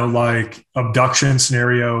like abduction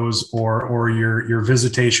scenarios or your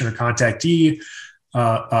visitation or contactee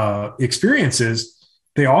experiences,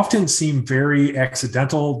 they often seem very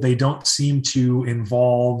accidental. They don't seem to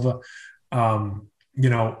involve,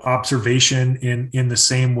 observation in the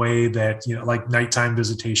same way that, like nighttime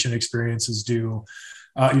visitation experiences do.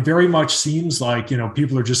 It very much seems like,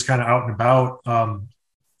 people are just kind of out and about,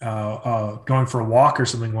 going for a walk or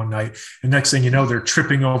something one night. And next thing you know, they're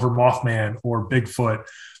tripping over Mothman or Bigfoot.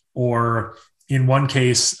 Or in one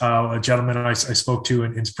case, a gentleman I spoke to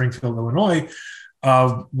in Springfield, Illinois,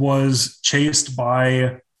 was chased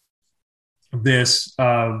by this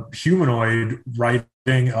humanoid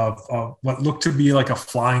riding of what looked to be like a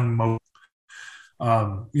flying moat.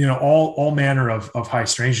 All manner of high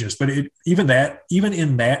strangeness. But even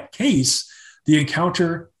in that case, the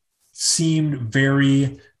encounter seemed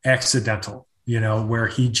very accidental. where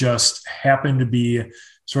he just happened to be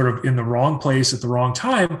sort of in the wrong place at the wrong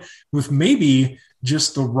time with maybe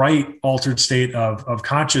just the right altered state of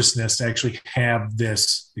consciousness to actually have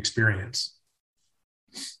this experience.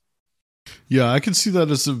 Yeah, I can see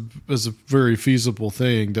that as a very feasible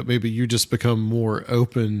thing, that maybe you just become more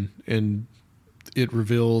open and it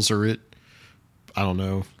reveals, or it, I don't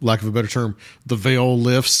know, lack of a better term, the veil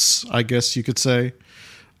lifts, I guess you could say.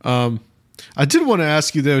 I did want to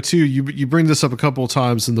ask you though, too, you bring this up a couple of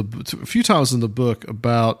times a few times in the book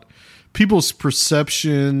about people's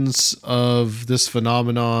perceptions of this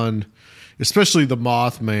phenomenon, especially the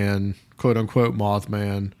Mothman, quote unquote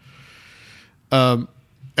Mothman,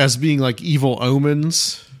 as being like evil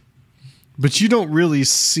omens, but you don't really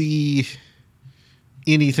see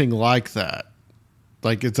anything like that.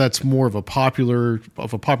 Like that's more of a popular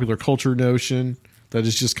culture notion that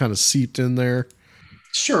is just kind of seeped in there.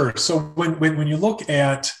 Sure. So when you look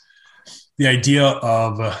at the idea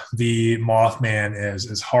of the Mothman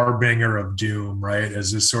as harbinger of doom, right,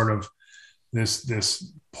 as this sort of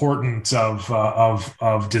this portent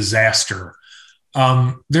of disaster,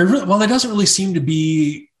 there doesn't really seem to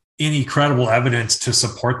be any credible evidence to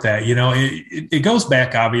support that. It goes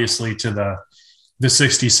back obviously to the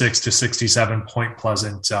 66 to 67 Point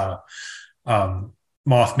Pleasant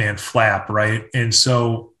Mothman flap, right? And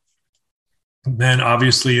so then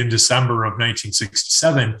obviously in December of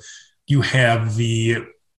 1967, you have the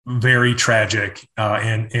very tragic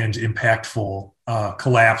and impactful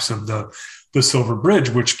collapse of the Silver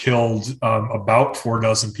Bridge, which killed about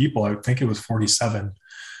 46 people. I think it was 47.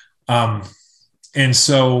 And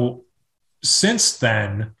so since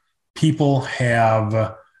then, people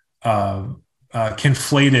have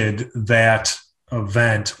conflated that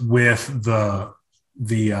event with the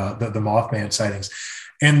Mothman sightings,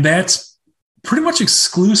 and that's pretty much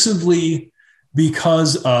exclusively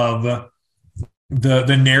because of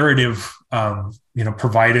the narrative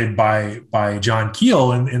provided by John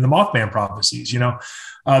Keel in the Mothman prophecies.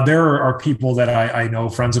 There are people that I know,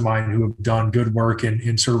 friends of mine, who have done good work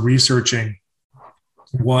in sort of researching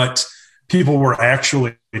what people were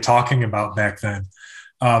actually talking about back then.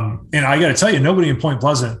 And I got to tell you, nobody in Point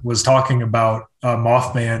Pleasant was talking about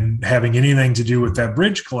Mothman having anything to do with that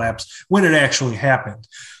bridge collapse when it actually happened.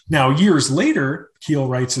 Now, years later, Keel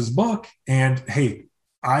writes his book, and hey,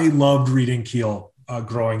 I loved reading Keel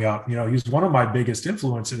growing up. He was one of my biggest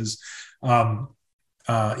influences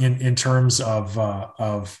in terms of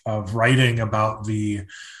writing about the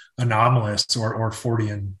anomalous or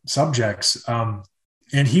Fortean subjects.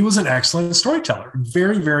 And he was an excellent storyteller,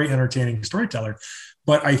 very, very entertaining storyteller.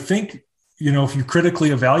 But I think, if you critically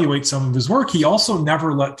evaluate some of his work, he also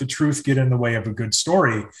never let the truth get in the way of a good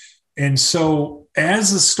story. And so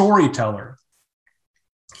as a storyteller,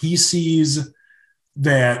 he sees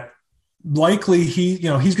that likely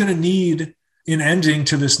he's going to need an ending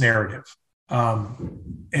to this narrative.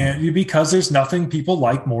 And because there's nothing people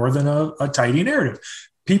like more than a tidy narrative.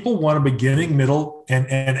 People want a beginning, middle, and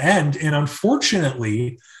end. And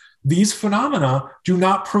unfortunately, these phenomena do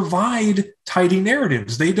not provide tidy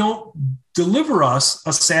narratives. They don't deliver us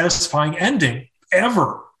a satisfying ending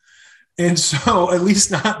ever. And so, at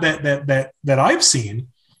least not that I've seen.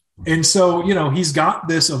 And so, he's got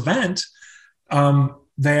this event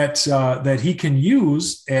that he can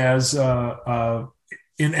use as an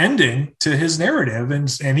ending to his narrative,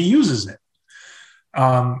 and he uses it.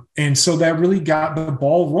 And so that really got the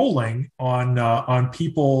ball rolling on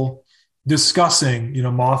people discussing,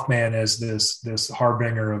 Mothman as this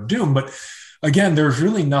harbinger of doom. But again, there's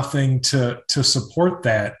really nothing to support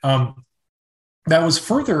that. That was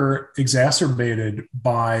further exacerbated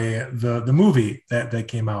by the movie that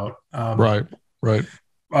came out. Right.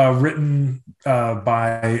 Written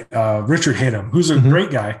by Richard Hatem, who's a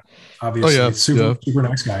great guy, obviously. Oh, yeah. Super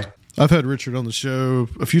nice guy. I've had Richard on the show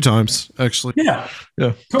a few times, actually. Yeah,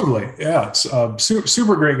 totally. Yeah, it's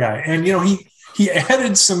super great guy. And, he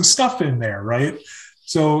added some stuff in there, right?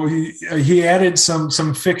 So he added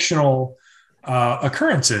some fictional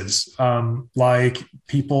occurrences, like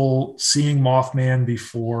people seeing Mothman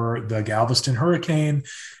before the Galveston hurricane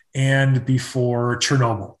and before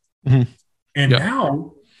Chernobyl. Mm-hmm. And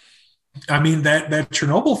now, that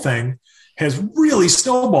Chernobyl thing has really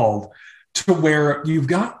snowballed to where you've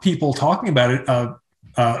got people talking about it,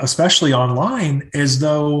 especially online, as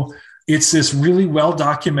though it's this really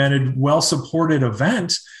well-documented, well-supported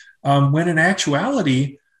event, when in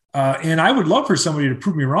actuality, and I would love for somebody to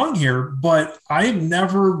prove me wrong here, but I've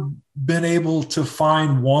never been able to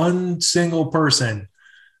find one single person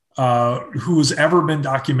who's ever been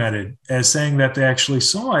documented as saying that they actually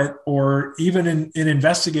saw it, or even an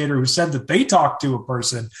investigator who said that they talked to a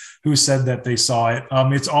person who said that they saw it.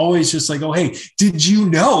 It's always just like, oh, hey, did you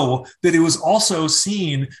know that it was also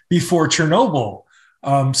seen before Chernobyl?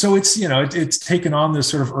 So it's, it's taken on this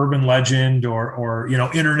sort of urban legend or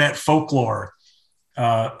internet folklore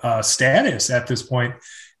status at this point.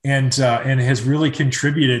 And has really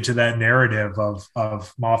contributed to that narrative of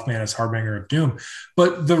Mothman as harbinger of doom.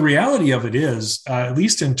 But the reality of it is, at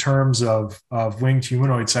least in terms of winged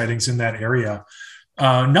humanoid sightings in that area,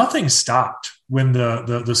 nothing stopped when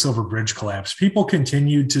the Silver Bridge collapsed. People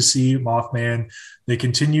continued to see Mothman. They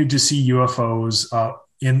continued to see UFOs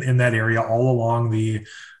in that area all along the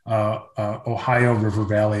Ohio River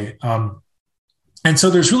Valley. And so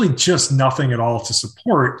there's really just nothing at all to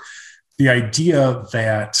support the idea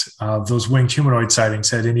that those winged humanoid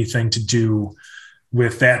sightings had anything to do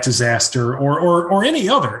with that disaster or any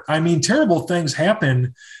other. I mean, terrible things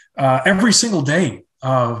happen every single day,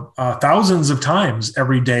 thousands of times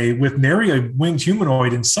every day with nary a winged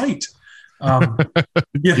humanoid in sight.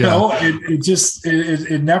 It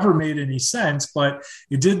never made any sense, but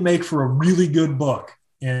it did make for a really good book.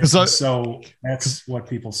 And so that's what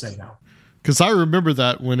people say now. Because I remember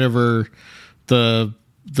that whenever the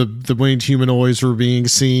winged humanoids were being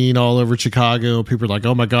seen all over Chicago, people were like,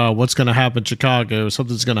 oh my God, what's going to happen in Chicago?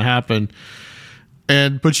 Something's going to happen.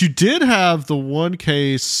 But you did have the one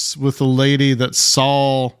case with the lady that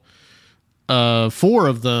saw 4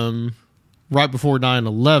 of them right before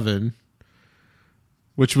 9/11,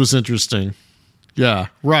 which was interesting. Yeah.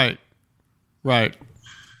 Right.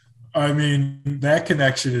 I mean, that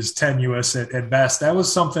connection is tenuous at best. That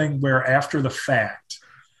was something where after the fact,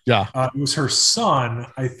 it was her son,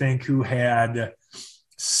 I think, who had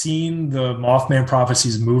seen the Mothman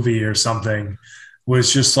Prophecies movie or something,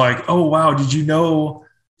 was just like, oh, wow, did you know,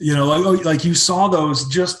 like you saw those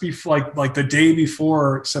just before, like the day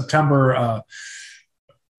before September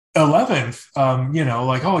 11th,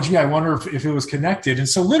 oh, gee, I wonder if it was connected. And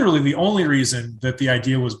so literally the only reason that the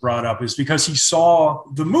idea was brought up is because he saw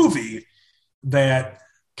the movie that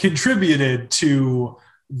contributed to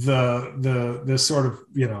the sort of,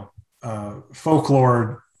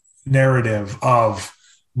 folklore narrative of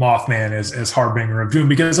Mothman as harbinger of doom,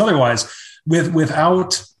 because otherwise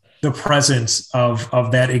without the presence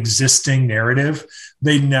of that existing narrative,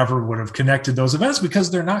 they never would have connected those events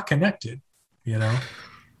because they're not connected,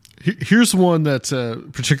 Here's one that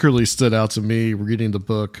particularly stood out to me reading the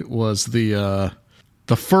book was the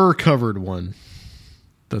fur covered one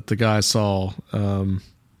that the guy saw,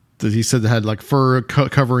 that he said had like fur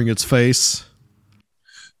covering its face.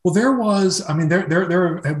 Well, there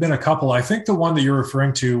have been a couple. I think the one that you're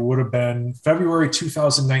referring to would have been February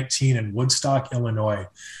 2019 in Woodstock, Illinois.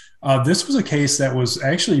 This was a case that was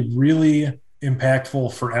actually really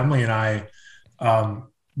impactful for Emily and I,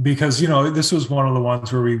 because, this was one of the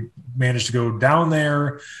ones where we managed to go down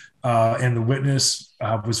there, and the witness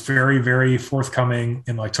was very, very forthcoming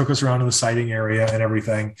and took us around to the sighting area and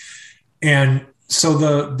everything. And so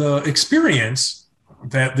the experience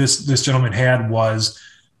that this gentleman had was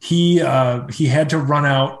he had to run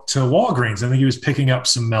out to Walgreens. I think he was picking up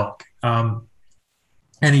some milk, and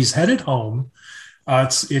he's headed home.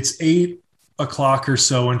 It's 8 o'clock or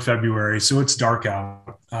so in February, so it's dark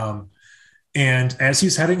out. And as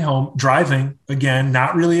he's heading home, driving, again,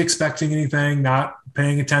 not really expecting anything, not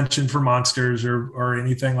paying attention for monsters or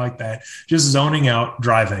anything like that, just zoning out,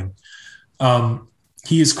 driving.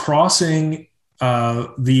 He is crossing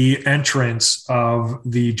the entrance of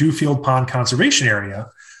the Dewfield Pond Conservation Area.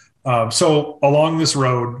 So along this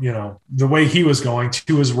road, the way he was going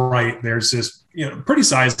to his right, there's this pretty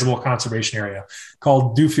sizable conservation area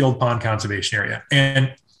called Dewfield Pond Conservation Area.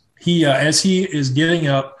 And he, as he is getting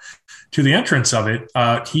up to the entrance of it,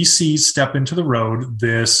 he sees step into the road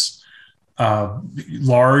this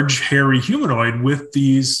large, hairy humanoid with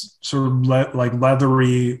these sort of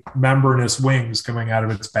leathery, membranous wings coming out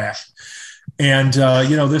of its back. And,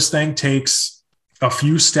 this thing takes a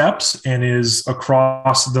few steps and is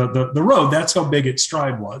across the road. That's how big its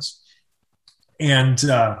stride was. And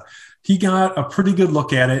he got a pretty good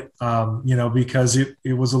look at it, because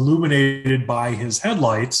it was illuminated by his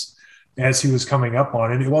headlights as he was coming up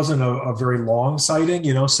on it. It wasn't a very long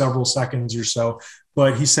sighting, several seconds or so,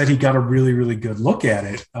 but he said he got a really, really good look at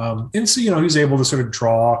it. And so, he was able to sort of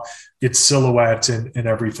draw its silhouette and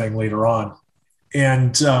everything later on.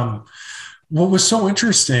 And what was so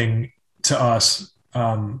interesting to us,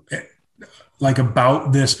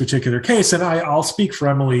 about this particular case, and I'll speak for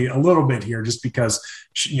Emily a little bit here, just because,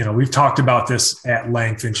 we've talked about this at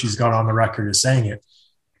length and she's gone on the record as saying it.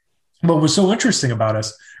 what was so interesting about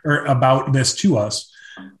us, or about this to us,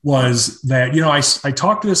 was that, I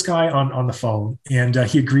talked to this guy on the phone, and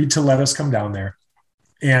he agreed to let us come down there.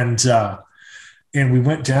 And we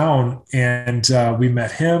went down, and we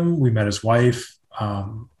met him, we met his wife.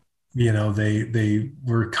 They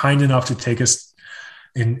were kind enough to take us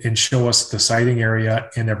and show us the sighting area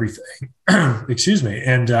and everything. Excuse me.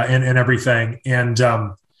 And everything. And,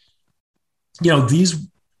 these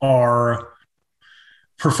are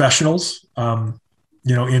professionals,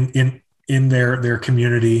 in their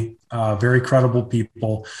community, very credible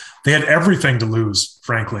people. They had everything to lose,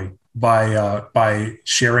 frankly, by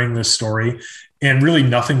sharing this story, and really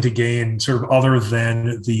nothing to gain, sort of, other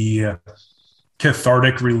than the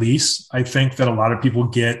cathartic release, I think, that a lot of people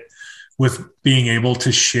get with being able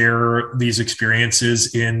to share these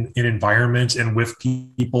experiences in an environment and with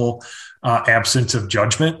people absent of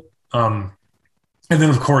judgment. And then,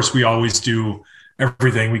 of course, we always do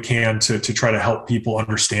everything we can to try to help people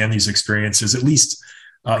understand these experiences, at least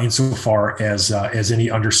insofar as any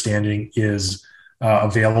understanding is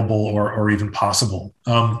available or even possible.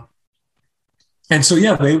 And so,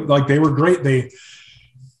 yeah, they were great. They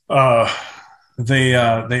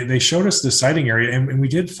showed us the sighting area, and we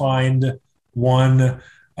did find one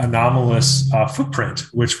anomalous footprint,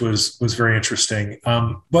 which was very interesting.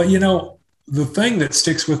 But the thing that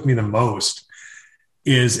sticks with me the most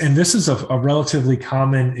is, and this is a relatively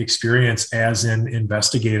common experience as an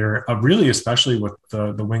investigator, really, especially with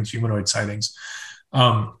the winged humanoid sightings,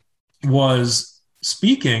 was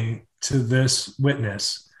speaking to this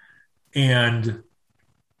witness and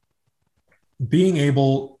being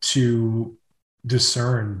able to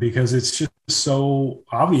discern, because it's just so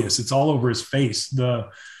obvious. It's all over his face. The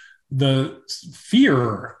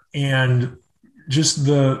fear and just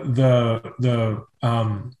the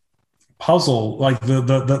puzzle, like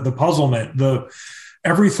the puzzlement,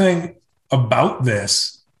 everything about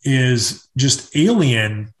this is just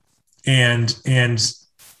alien and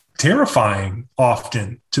terrifying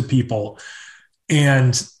often to people.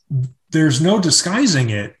 And there's no disguising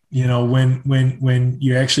it, when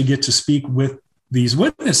you actually get to speak with these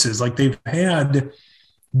witnesses. Like, they've had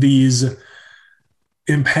these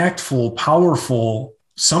impactful, powerful,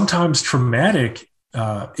 sometimes traumatic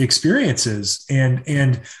experiences.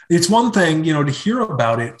 And it's one thing, to hear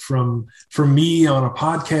about it from me on a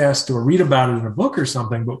podcast or read about it in a book or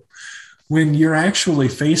something. But when you're actually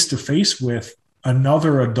face to face with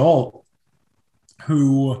another adult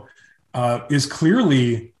who is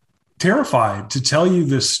clearly terrified to tell you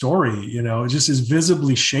this story, just is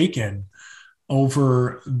visibly shaken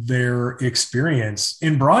over their experience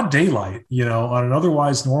in broad daylight, on an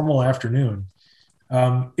otherwise normal afternoon,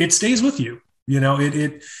 it stays with you.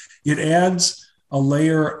 It adds a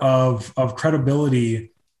layer of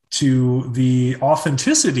credibility to the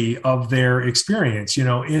authenticity of their experience,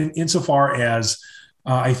 insofar as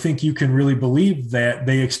I think you can really believe that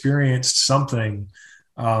they experienced something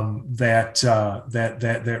that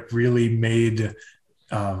really made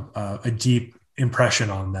a deep impression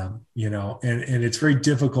on them, and it's very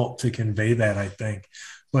difficult to convey that, I think.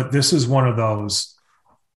 But this is one of those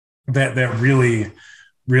that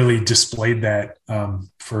really displayed that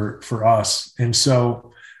for us. And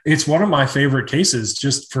so it's one of my favorite cases,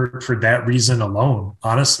 just for that reason alone,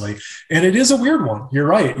 honestly. And it is a weird one. You're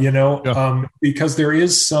right, because there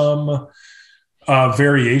is some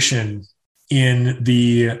variation in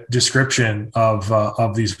the description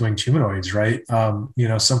of these winged humanoids, right?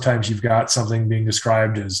 Sometimes you've got something being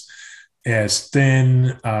described as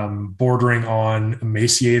thin, bordering on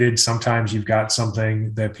emaciated. Sometimes you've got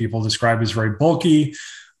something that people describe as very bulky,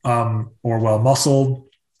 or well-muscled,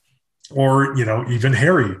 or, even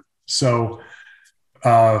hairy. So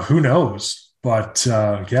who knows? But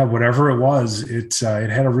whatever it was, it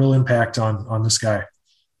had a real impact on this guy.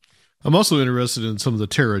 I'm also interested in some of the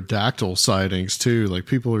pterodactyl sightings too. Like,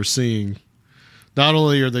 people are seeing, not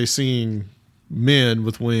only are they seeing men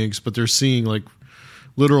with wings, but they're seeing like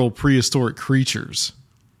literal prehistoric creatures.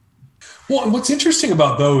 Well, and what's interesting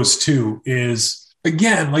about those too is,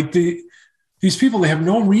 again, like these people, they have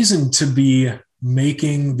no reason to be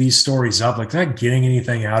making these stories up. Like, they're not getting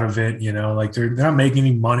anything out of it, like they're not making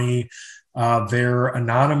any money. They're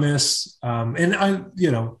anonymous. And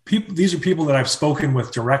people, these are people that I've spoken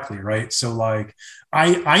with directly. Right. So like,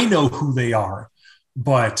 I know who they are,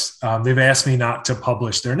 but they've asked me not to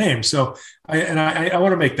publish their name. So I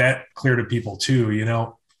want to make that clear to people too.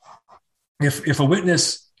 If a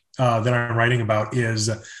witness that I'm writing about is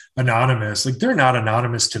anonymous, like, they're not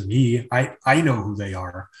anonymous to me. I know who they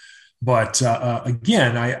are, but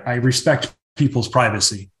again, I respect people's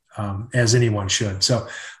privacy, as anyone should. So,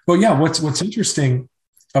 but yeah, what's interesting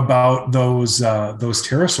about those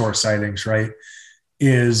pterosaur sightings, right,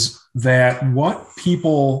 is that what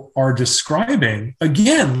people are describing,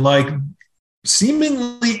 again, like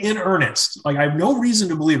seemingly in earnest, like I have no reason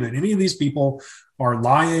to believe that any of these people are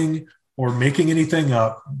lying or making anything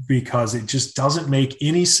up, because it just doesn't make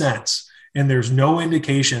any sense. And there's no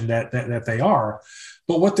indication that they are.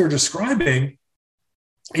 But what they're describing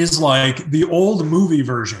is like the old movie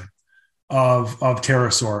version of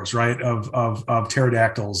pterosaurs, right? Of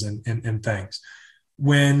pterodactyls and things.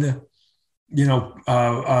 When,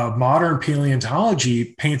 modern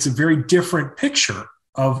paleontology paints a very different picture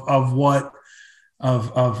of what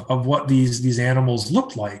these animals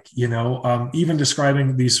looked like, even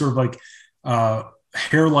describing these sort of like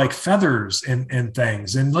hair-like feathers and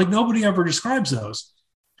things, and like nobody ever describes those.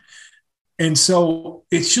 And so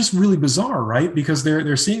it's just really bizarre, right? Because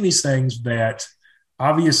they're seeing these things that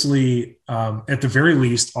obviously, at the very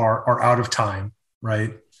least, are out of time,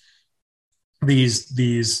 right?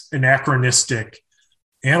 These anachronistic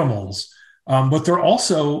animals, but they're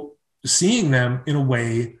also seeing them in a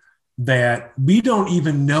way that we don't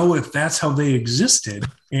even know if that's how they existed,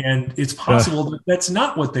 and it's possible that that's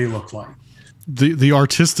not what they look like. The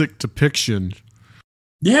artistic depiction,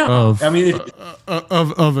 of a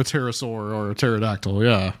pterosaur or a pterodactyl,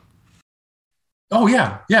 yeah. Oh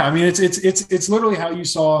yeah. I mean, it's literally how you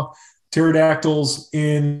saw pterodactyls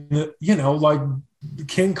in, like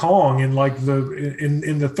King Kong in like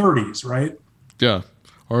in the 30s, right? Yeah.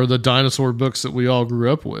 Or the dinosaur books that we all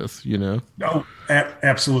grew up with, Oh,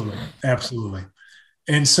 absolutely.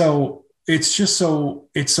 And so it's just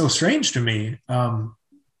it's so strange to me. And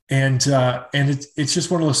it's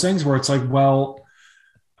just one of those things where it's like, well,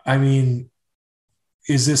 I mean,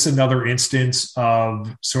 is this another instance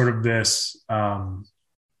of sort of this,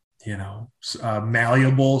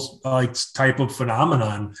 malleable like type of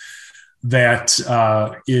phenomenon that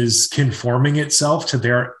is conforming itself to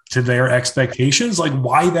their expectations? Like,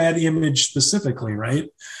 why that image specifically, right?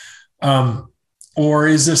 Or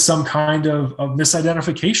is this some kind of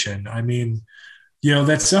misidentification? I mean,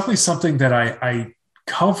 that's definitely something that I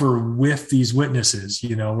cover with these witnesses,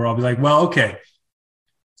 where I'll be like, well, okay,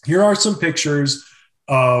 here are some pictures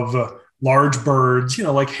of large birds,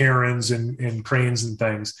 like herons and cranes and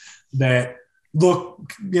things that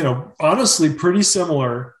look, honestly pretty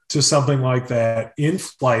similar to something like that in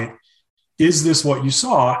flight. Is this what you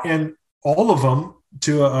saw? And all of them,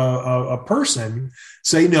 to a person,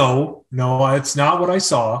 say, no, it's not what I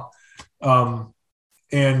saw.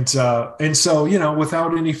 And so,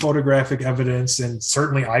 without any photographic evidence, and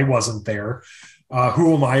certainly I wasn't there,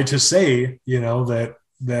 who am I to say,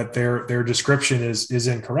 that their description is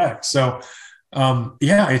incorrect? So,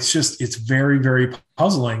 it's very, very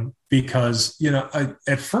puzzling, because,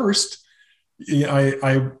 at first,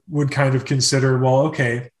 I would kind of consider, well,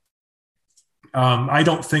 okay, I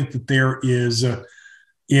don't think that there is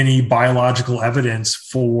any biological evidence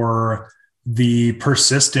for the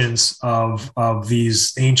persistence of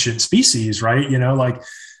these ancient species, right? Like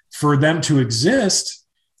for them to exist,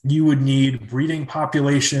 you would need breeding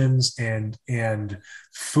populations and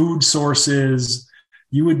food sources.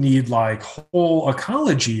 You would need like whole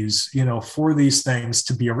ecologies, for these things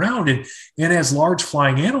to be around. And as large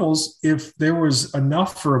flying animals, if there was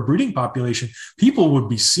enough for a breeding population, people would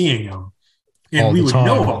be seeing them, and we would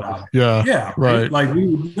know about it. Yeah. Right. Like we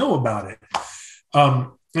would know about it.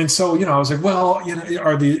 And so, I was like, well,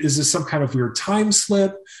 is this some kind of weird time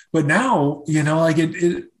slip? But now, like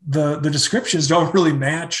the descriptions don't really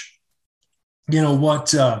match,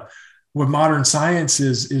 what modern science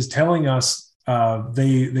is telling us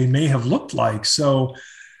they may have looked like. So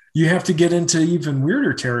you have to get into even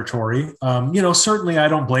weirder territory. Certainly I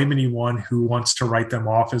don't blame anyone who wants to write them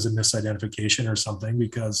off as a misidentification or something,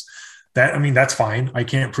 because that's fine. I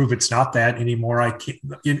can't prove it's not that anymore. I can't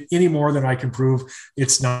any more than I can prove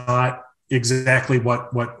it's not exactly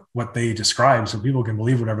what they describe. So people can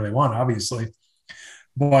believe whatever they want, obviously.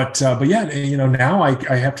 But yeah, now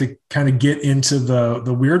I have to kind of get into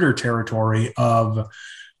the weirder territory of,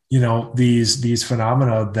 these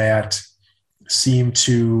phenomena that seem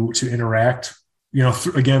to interact,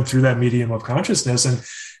 through that medium of consciousness,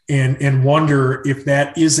 and wonder if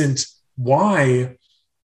that isn't why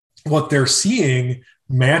what they're seeing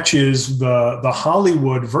matches the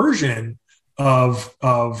Hollywood version of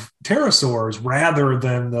pterosaurs, rather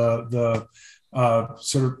than the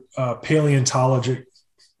sort of paleontological.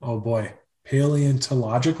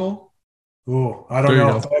 Oh, I don't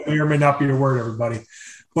know. That may or may not be a word, everybody.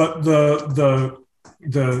 But the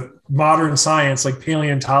modern science, like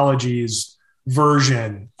paleontology's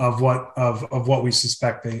version of what we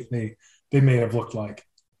suspect they may have looked like.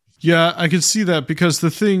 Yeah, I can see that, because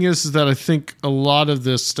the thing is that I think a lot of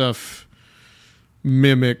this stuff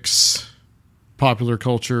mimics popular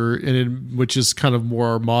culture, which is kind of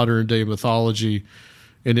more modern day mythology,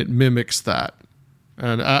 and it mimics that.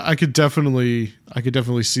 And I could definitely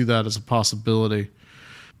see that as a possibility.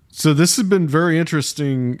 So this has been very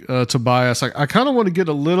interesting, Tobias. I kind of want to get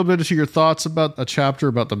a little bit into your thoughts about a chapter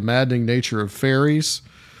about the maddening nature of fairies,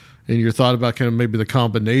 and your thought about kind of maybe the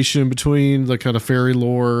combination between the kind of fairy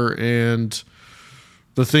lore and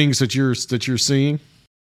the things that you're seeing.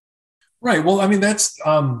 Right. Well, I mean, that's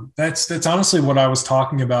honestly what I was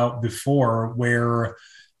talking about before, where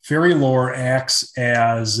fairy lore acts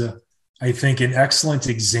as, I think, an excellent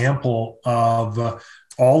example of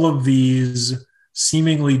all of these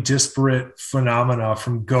seemingly disparate phenomena,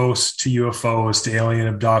 from ghosts to UFOs to alien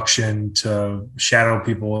abduction to shadow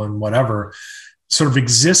people and whatever, sort of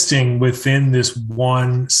existing within this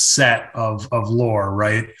one set of lore,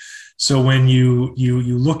 right? So when you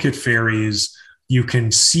look at fairies, you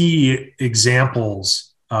can see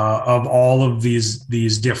examples of all of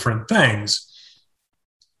these different things,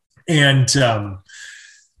 and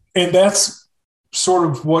that's sort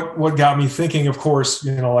of what got me thinking. Of course,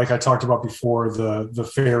 like I talked about before,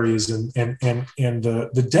 the fairies and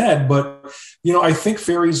the dead, but I think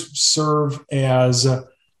fairies serve as a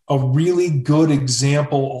really good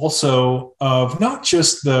example also of not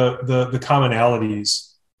just the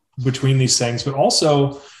commonalities between these things, but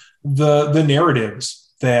also the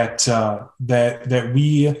narratives that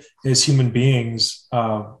we as human beings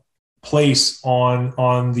place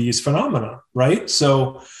on these phenomena, right?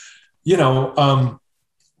 So,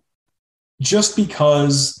 just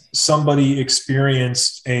because somebody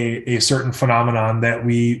experienced a certain phenomenon that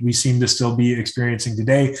we seem to still be experiencing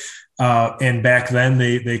today, and back then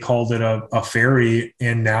they called it a fairy,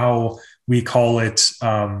 and now we call it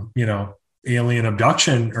alien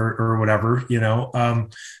abduction or whatever,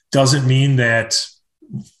 doesn't mean that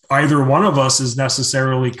either one of us is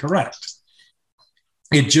necessarily correct.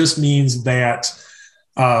 It just means that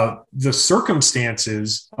the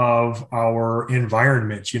circumstances of our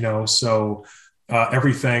environment, so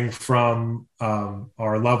everything from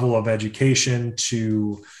our level of education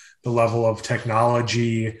to the level of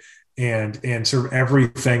technology and sort of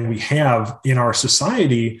everything we have in our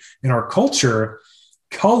society, in our culture,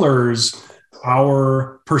 colors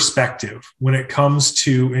our perspective when it comes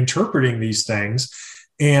to interpreting these things.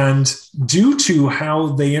 And due to how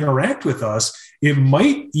they interact with us, it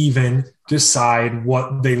might even decide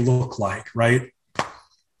what they look like, right?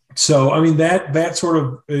 So, I mean, that sort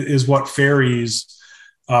of is what fairies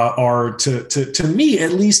are to me,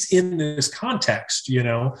 at least in this context.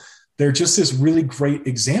 They're just this really great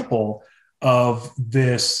example of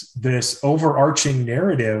this overarching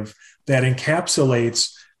narrative that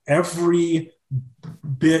encapsulates every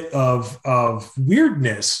bit of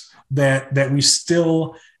weirdness that we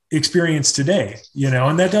still experience today,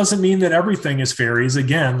 and that doesn't mean that everything is fairies,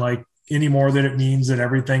 again, like any more than it means that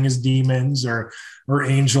everything is demons or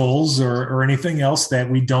angels or anything else that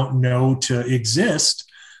we don't know to exist.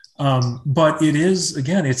 But it is,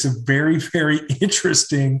 again, it's a very, very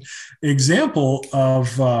interesting example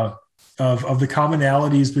of the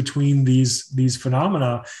commonalities between these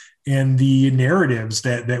phenomena and the narratives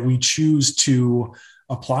that we choose to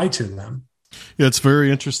apply to them. Yeah, it's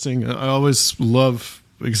very interesting. I always love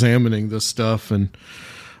examining this stuff, and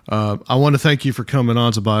I want to thank you for coming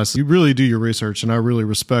on, Tobias. You really do your research, and I really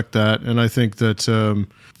respect that. And I think that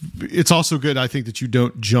it's also good, I think, that you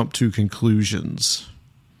don't jump to conclusions.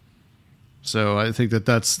 So I think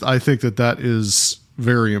that is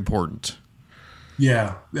very important.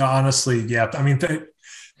 Yeah, honestly, yeah. I mean,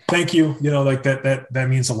 thank you. Like that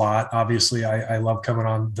means a lot. Obviously, I love coming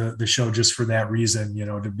on the show just for that reason.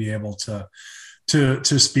 To be able to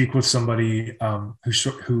speak with somebody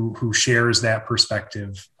who shares that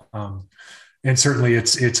perspective. And certainly,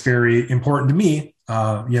 it's very important to me.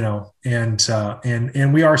 And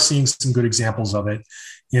we are seeing some good examples of it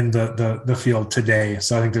in the field today.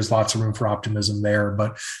 So I think there's lots of room for optimism there.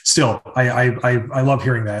 But still, I love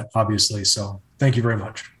hearing that. Obviously, so thank you very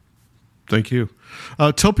much. Thank you.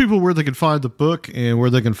 Tell people where they can find the book and where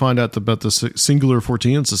they can find out about the Singular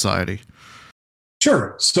Fortean Society.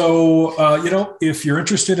 Sure. So, if you're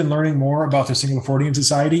interested in learning more about the Singular Fortean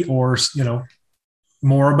Society, or,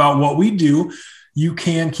 more about what we do, you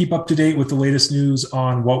can keep up to date with the latest news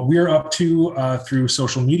on what we're up to through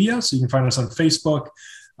social media. So you can find us on Facebook,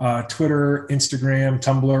 Twitter, Instagram,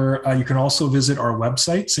 Tumblr. You can also visit our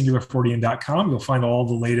website, singularfortean.com. You'll find all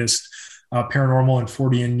the latest paranormal and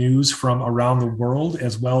Fortean news from around the world,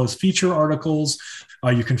 as well as feature articles.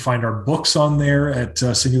 You can find our books on there at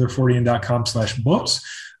singularfortean.com/books.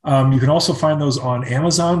 You can also find those on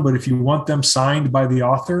Amazon, but if you want them signed by the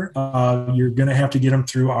author, you're going to have to get them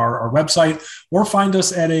through our website or find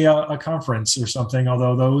us at a conference or something,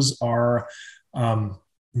 although those are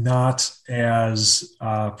not as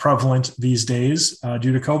prevalent these days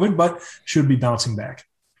due to COVID, but should be bouncing back.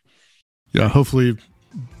 Yeah, hopefully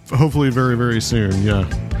very, very soon. Yeah.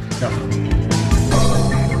 Definitely.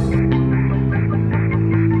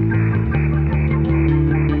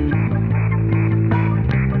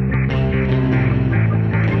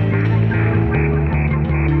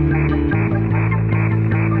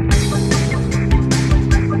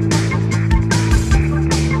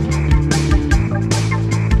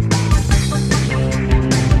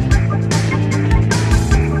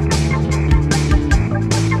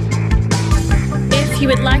 If you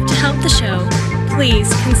would like to help the show,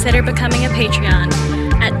 please consider becoming a Patreon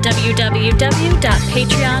at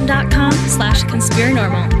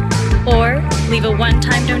www.patreon.com/conspiranormal or leave a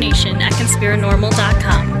one-time donation at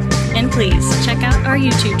conspiranormal.com. And please check out our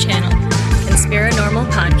YouTube channel, Conspiranormal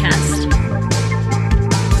Podcast.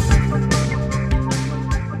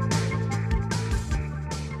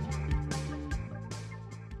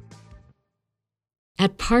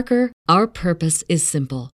 At Parker, our purpose is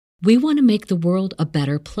simple. We want to make the world a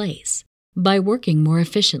better place by working more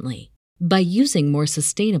efficiently, by using more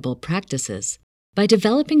sustainable practices, by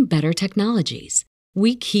developing better technologies.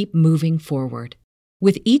 We keep moving forward.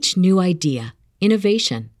 With each new idea,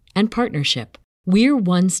 innovation, and partnership, we're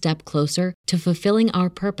one step closer to fulfilling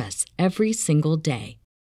our purpose every single day.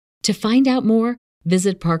 To find out more,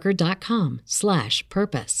 visit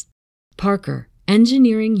parker.com/purpose. Parker,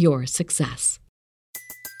 engineering your success.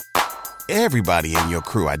 Everybody in your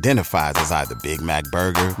crew identifies as either Big Mac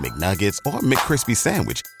Burger, McNuggets, or McCrispy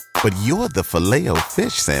Sandwich. But you're the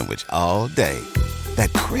Filet-O-Fish Sandwich all day.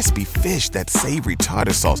 That crispy fish, that savory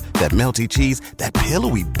tartar sauce, that melty cheese, that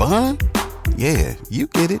pillowy bun. Yeah, you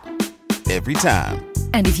get it. Every time.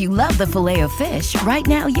 And if you love the Filet-O-Fish, right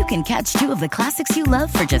now you can catch two of the classics you love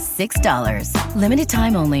for just $6. Limited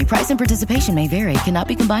time only. Price and participation may vary. Cannot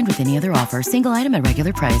be combined with any other offer. Single item at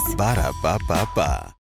regular price. Ba-da-ba-ba-ba.